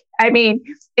break. I mean,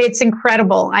 it's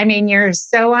incredible. I mean, you're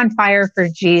so on fire for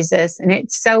Jesus, and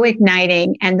it's so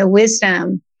igniting, and the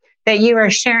wisdom that you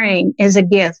are sharing is a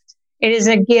gift. It is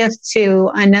a gift to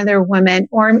another woman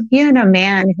or even a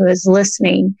man who is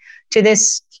listening to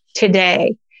this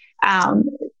today,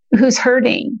 who's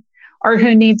hurting or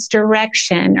who needs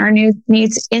direction or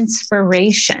needs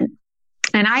inspiration.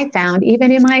 And I found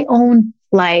even in my own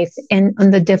life in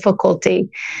the difficulty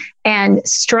and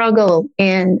struggle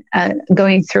in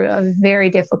going through a very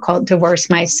difficult divorce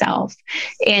myself,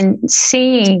 and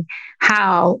seeing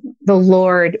how the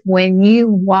Lord, when you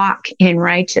walk in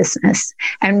righteousness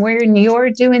and when you're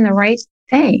doing the right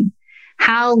thing,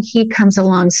 how he comes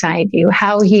alongside you,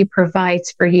 how he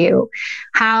provides for you,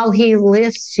 how he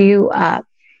lifts you up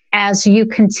as you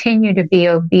continue to be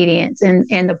obedient,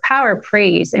 and the power of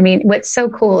praise. I mean, what's so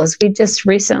cool is we just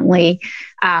recently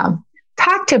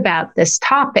talked about this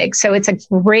topic. So it's a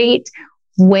great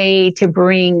way to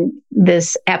bring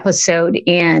this episode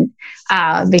in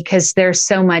because there's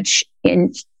so much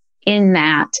in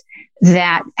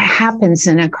that happens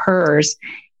and occurs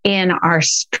in our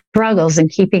struggles and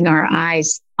keeping our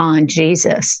eyes on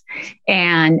Jesus.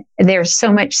 And there's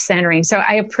so much centering. So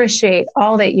I appreciate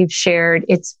all that you've shared.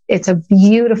 It's a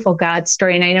beautiful God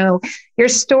story. And I know your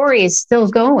story is still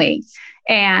going,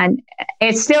 and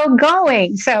it's still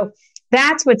going. So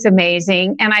that's what's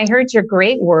amazing. And I heard your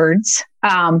great words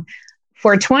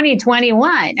for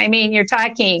 2021. I mean, you're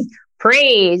talking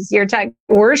praise, you're talking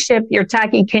worship, you're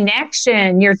talking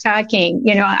connection, you're talking,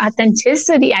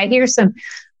 authenticity. I hear some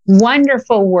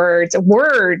wonderful words,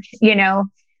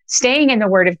 staying in the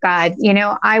word of God.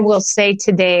 I will say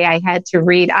today I had to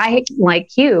read, I, like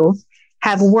you,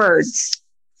 have words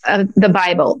of the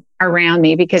Bible around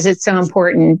me because it's so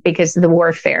important, because the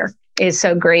warfare is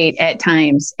so great at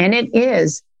times. And it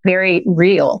is very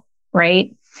real,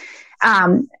 right?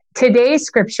 Today's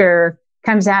scripture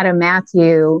comes out of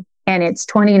Matthew, and it's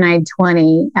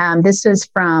 29:20. This is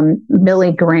from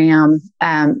Billy Graham.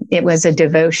 It was a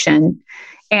devotion.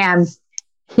 And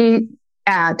he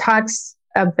talks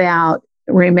about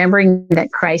remembering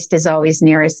that Christ is always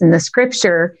near us. And the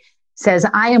scripture says,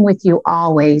 "I am with you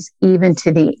always, even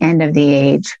to the end of the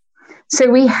age." So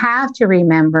we have to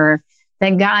remember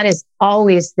that God is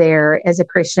always there as a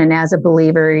Christian, as a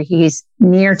believer. He's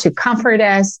near to comfort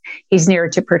us. He's near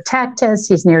to protect us.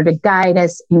 He's near to guide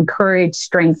us, encourage,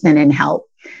 strengthen, and help,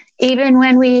 even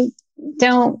when we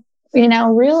don't,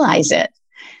 realize it.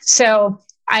 So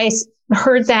I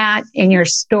heard that in your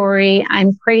story.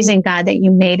 I'm praising God that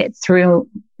you made it through,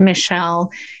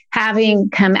 Michelle, having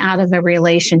come out of a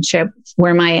relationship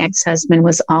where my ex-husband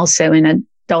was also in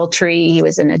adultery. He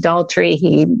was in adultery.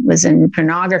 He was in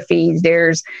pornography.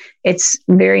 It's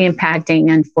very impacting,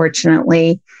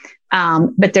 unfortunately.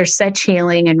 But there's such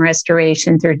healing and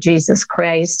restoration through Jesus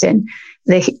Christ, and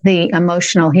the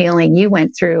emotional healing you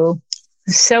went through,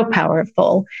 so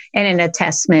powerful and an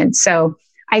attestment. So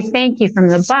I thank you from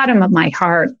the bottom of my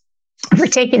heart for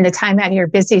taking the time out of your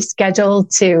busy schedule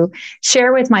to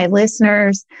share with my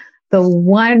listeners the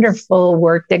wonderful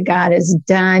work that God has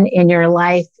done in your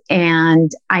life.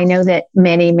 And I know that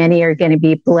many, many are going to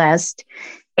be blessed.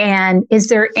 And is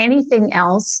there anything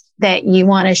else that you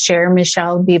want to share,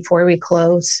 Michelle, before we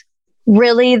close?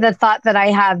 Really, the thought that I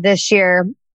have this year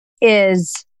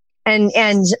is, and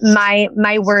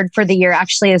my word for the year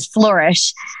actually is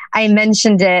flourish. I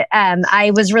mentioned it.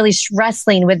 I was really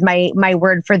wrestling with my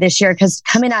word for this year, because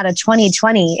coming out of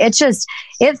 2020,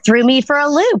 it threw me for a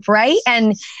loop, right?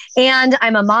 And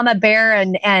I'm a mama bear,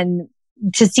 and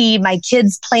to see my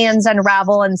kids' plans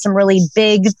unravel and some really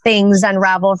big things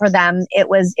unravel for them, it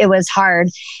was hard.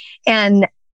 And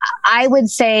I would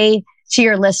say to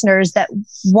your listeners that,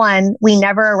 one, we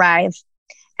never arrive,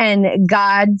 and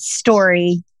God's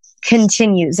story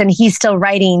continues, and He's still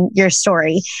writing your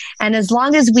story. And as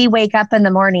long as we wake up in the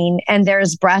morning and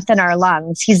there's breath in our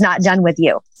lungs, He's not done with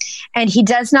you. And He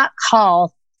does not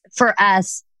call for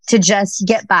us to just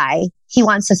get by. He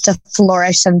wants us to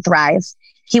flourish and thrive.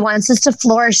 He wants us to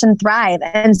flourish and thrive.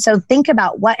 And so think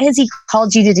about, what has He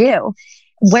called you to do?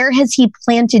 Where has He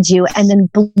planted you? And then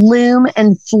bloom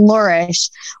and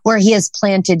flourish where He has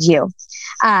planted you.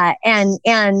 And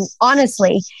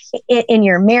honestly, in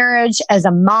your marriage, as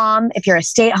a mom, if you're a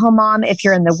stay-at-home mom, if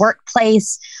you're in the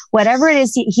workplace, whatever it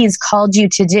is He's called you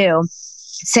to do,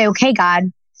 say, okay,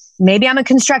 God, maybe I'm a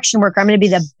construction worker. I'm going to be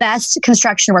the best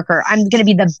construction worker. I'm going to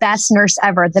be the best nurse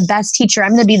ever, the best teacher.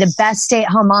 I'm going to be the best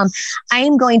stay-at-home mom. I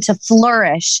am going to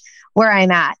flourish where I'm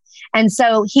at. And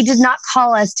so He did not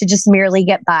call us to just merely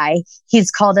get by. He's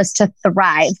called us to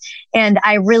thrive. And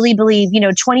I really believe,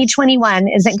 2021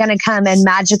 isn't going to come and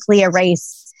magically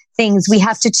erase things. We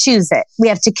have to choose it. We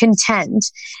have to contend.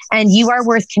 And you are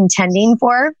worth contending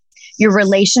for. Your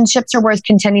relationships are worth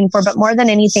contending for. But more than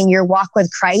anything, your walk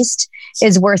with Christ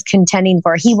is worth contending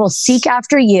for. He will seek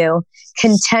after you.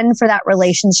 Contend for that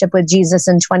relationship with Jesus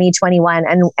in 2021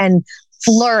 and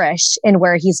flourish in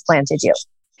where He's planted you.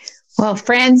 Well,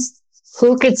 friends,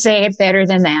 who could say it better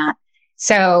than that?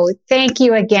 So thank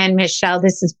you again, Michelle.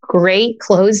 This is great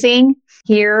closing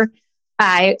here.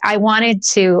 I wanted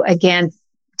to, again,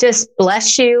 just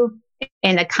bless you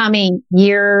in the coming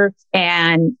year,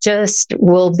 and just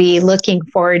will be looking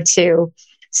forward to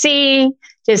seeing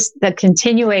just the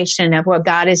continuation of what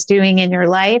God is doing in your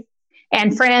life.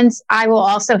 And friends, I will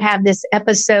also have this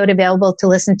episode available to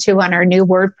listen to on our new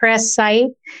WordPress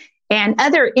site, and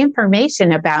other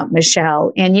information about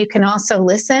Michelle. And you can also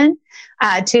listen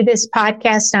to this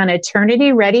podcast on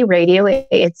Eternity Ready Radio.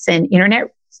 It's an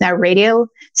internet radio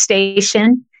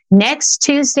station next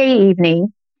Tuesday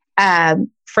evening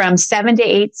from 7 to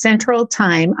 8 Central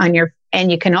Time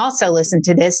and you can also listen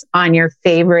to this on your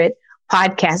favorite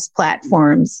podcast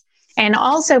platforms. And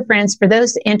also, friends, for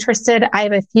those interested, I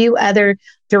have a few other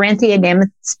Dorinthia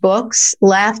Nimitz books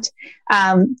left.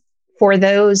 For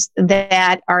those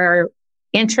that are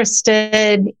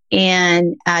interested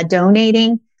in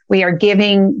donating, we are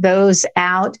giving those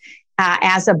out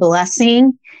as a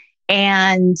blessing.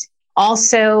 And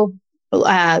also,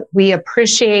 we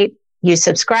appreciate you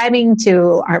subscribing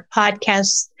to our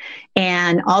podcast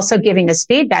and also giving us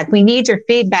feedback. We need your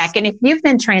feedback. And if you've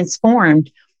been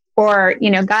transformed, or,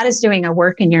 God is doing a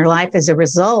work in your life as a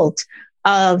result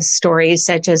of stories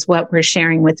such as what we're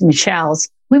sharing with Michelle's,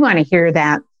 we want to hear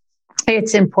that.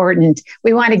 It's important.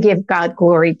 We want to give God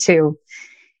glory too.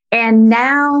 And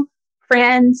now,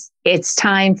 friends, it's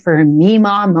time for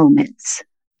Meemaw Moments.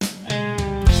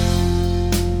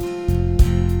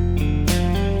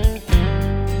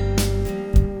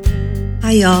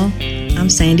 Hi, y'all. I'm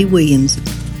Sandy Williams,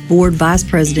 Board Vice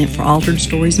President for Altered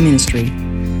Stories Ministry,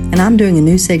 and I'm doing a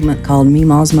new segment called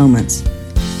Meemaw's Moments.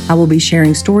 I will be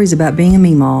sharing stories about being a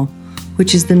Meemaw,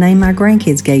 which is the name my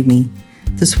grandkids gave me,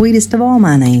 the sweetest of all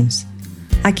my names.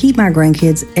 I keep my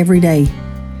grandkids every day.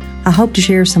 I hope to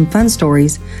share some fun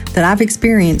stories that I've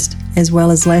experienced, as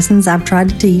well as lessons I've tried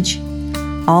to teach,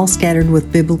 all scattered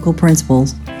with biblical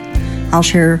principles. I'll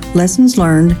share lessons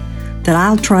learned that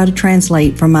I'll try to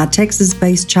translate from my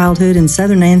Texas-based childhood and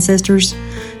Southern ancestors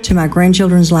to my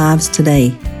grandchildren's lives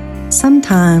today.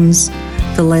 Sometimes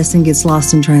the lesson gets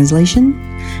lost in translation,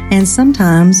 and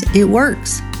sometimes it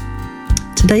works.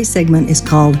 Today's segment is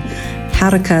called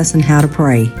How to Cuss and How to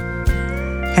Pray.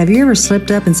 Have you ever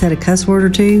slipped up and said a cuss word or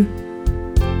two?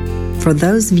 For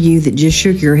those of you that just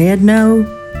shook your head no,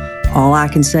 all I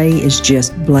can say is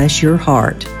just bless your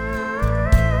heart.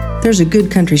 There's a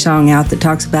good country song out that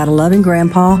talks about a loving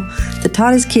grandpa that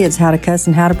taught his kids how to cuss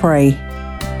and how to pray.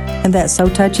 And that so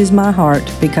touches my heart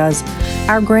because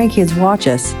our grandkids watch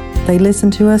us, they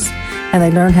listen to us, and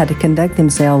they learn how to conduct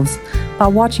themselves by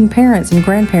watching parents and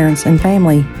grandparents and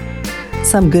family.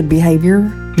 Some good behavior,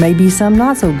 maybe some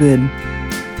not so good.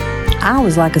 I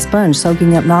was like a sponge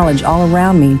soaking up knowledge all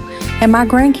around me, and my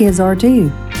grandkids are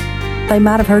too. They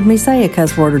might have heard me say a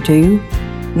cuss word or two.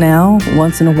 Now,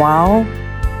 once in a while.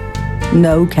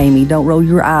 No, Kami, don't roll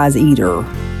your eyes either.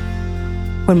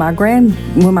 When my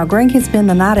grandkids spend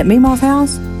the night at Meemaw's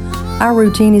house, our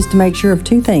routine is to make sure of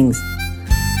two things.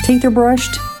 Teeth are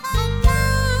brushed,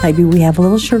 maybe we have a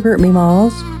little sugar at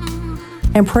Meemaw's,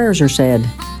 and prayers are said.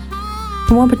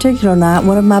 One particular night,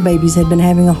 one of my babies had been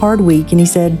having a hard week, and he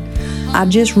said, "I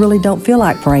just really don't feel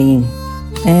like praying."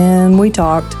 And we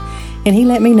talked, and he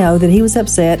let me know that he was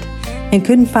upset and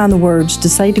couldn't find the words to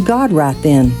say to God right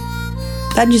then.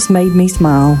 That just made me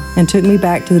smile and took me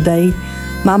back to the day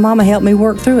my mama helped me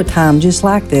work through a time just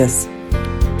like this.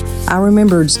 I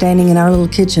remembered standing in our little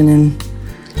kitchen and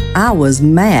I was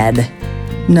mad.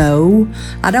 "No,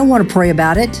 I don't want to pray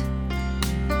about it."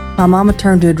 My mama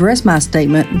turned to address my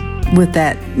statement with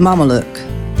that mama look.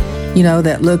 You know,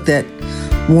 that look that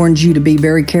warns you to be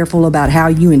very careful about how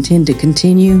you intend to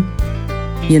continue.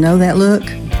 You know that look?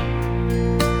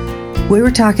 We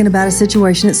were talking about a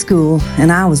situation at school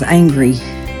and I was angry.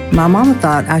 My mama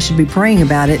thought I should be praying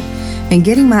about it and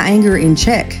getting my anger in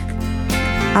check.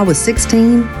 I was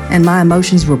 16 and my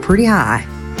emotions were pretty high.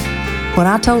 When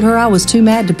I told her I was too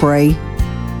mad to pray,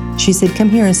 she said, "Come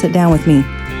here and sit down with me."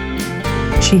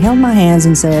 She held my hands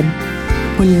and said,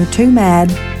 "When you're too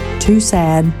mad, too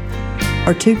sad,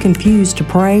 or too confused to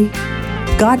pray,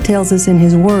 God tells us in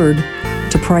His Word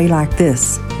to pray like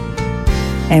this."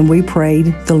 And we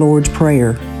prayed the Lord's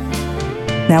Prayer.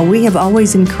 Now, we have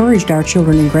always encouraged our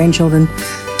children and grandchildren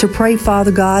to pray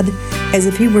Father God as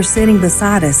if He were sitting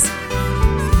beside us.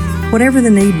 Whatever the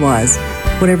need was,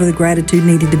 whatever the gratitude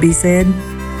needed to be said,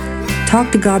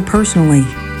 talk to God personally.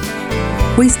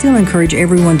 We still encourage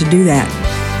everyone to do that.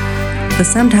 But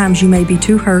sometimes you may be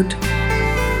too hurt,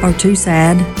 or too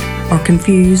sad, or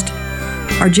confused,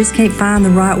 or just can't find the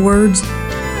right words.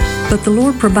 But the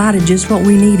Lord provided just what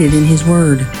we needed in His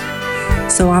Word.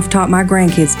 So I've taught my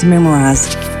grandkids to memorize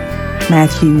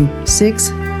Matthew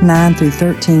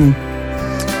 6:9-13.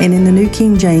 And in the New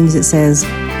King James it says,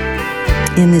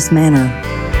 "In this manner,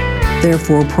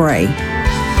 therefore pray.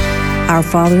 Our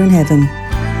Father in heaven,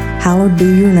 hallowed be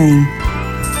your name.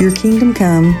 Your kingdom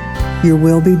come, your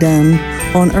will be done,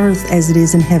 on earth as it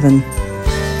is in heaven.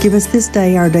 Give us this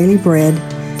day our daily bread,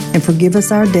 and forgive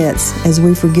us our debts as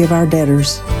we forgive our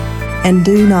debtors. And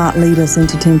do not lead us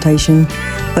into temptation,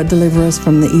 but deliver us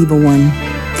from the evil one.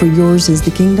 For yours is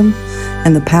the kingdom,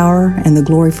 and the power, and the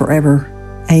glory forever.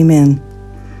 Amen."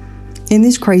 In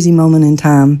this crazy moment in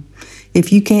time,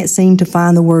 if you can't seem to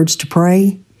find the words to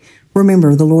pray,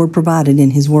 remember the Lord provided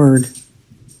in His Word.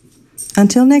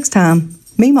 Until next time,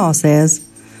 Meemaw says,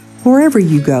 wherever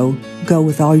you go, go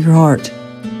with all your heart.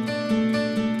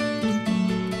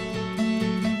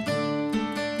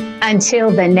 Until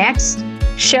the next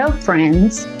show,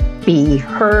 friends, be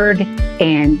heard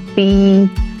and be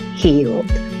healed.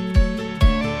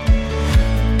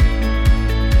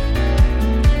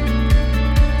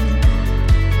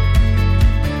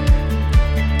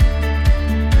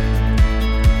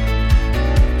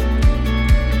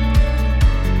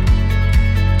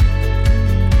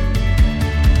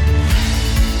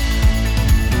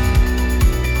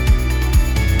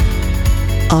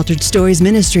 Altered Stories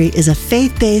Ministry is a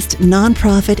faith-based,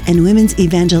 nonprofit, and women's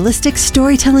evangelistic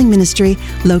storytelling ministry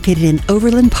located in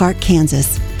Overland Park,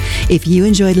 Kansas. If you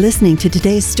enjoyed listening to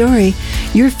today's story,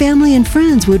 your family and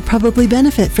friends would probably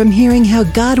benefit from hearing how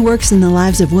God works in the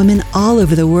lives of women all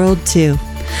over the world, too.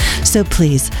 So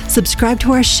please subscribe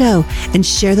to our show and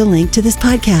share the link to this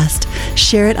podcast.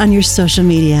 Share it on your social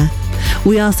media.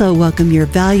 We also welcome your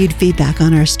valued feedback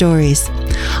on our stories.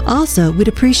 Also, we'd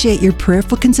appreciate your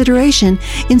prayerful consideration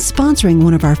in sponsoring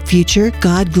one of our future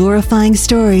God-glorifying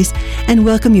stories and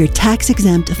welcome your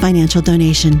tax-exempt financial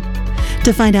donation.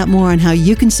 To find out more on how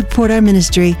you can support our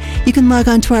ministry, you can log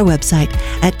on to our website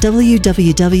at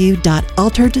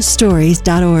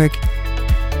www.alteredstories.org.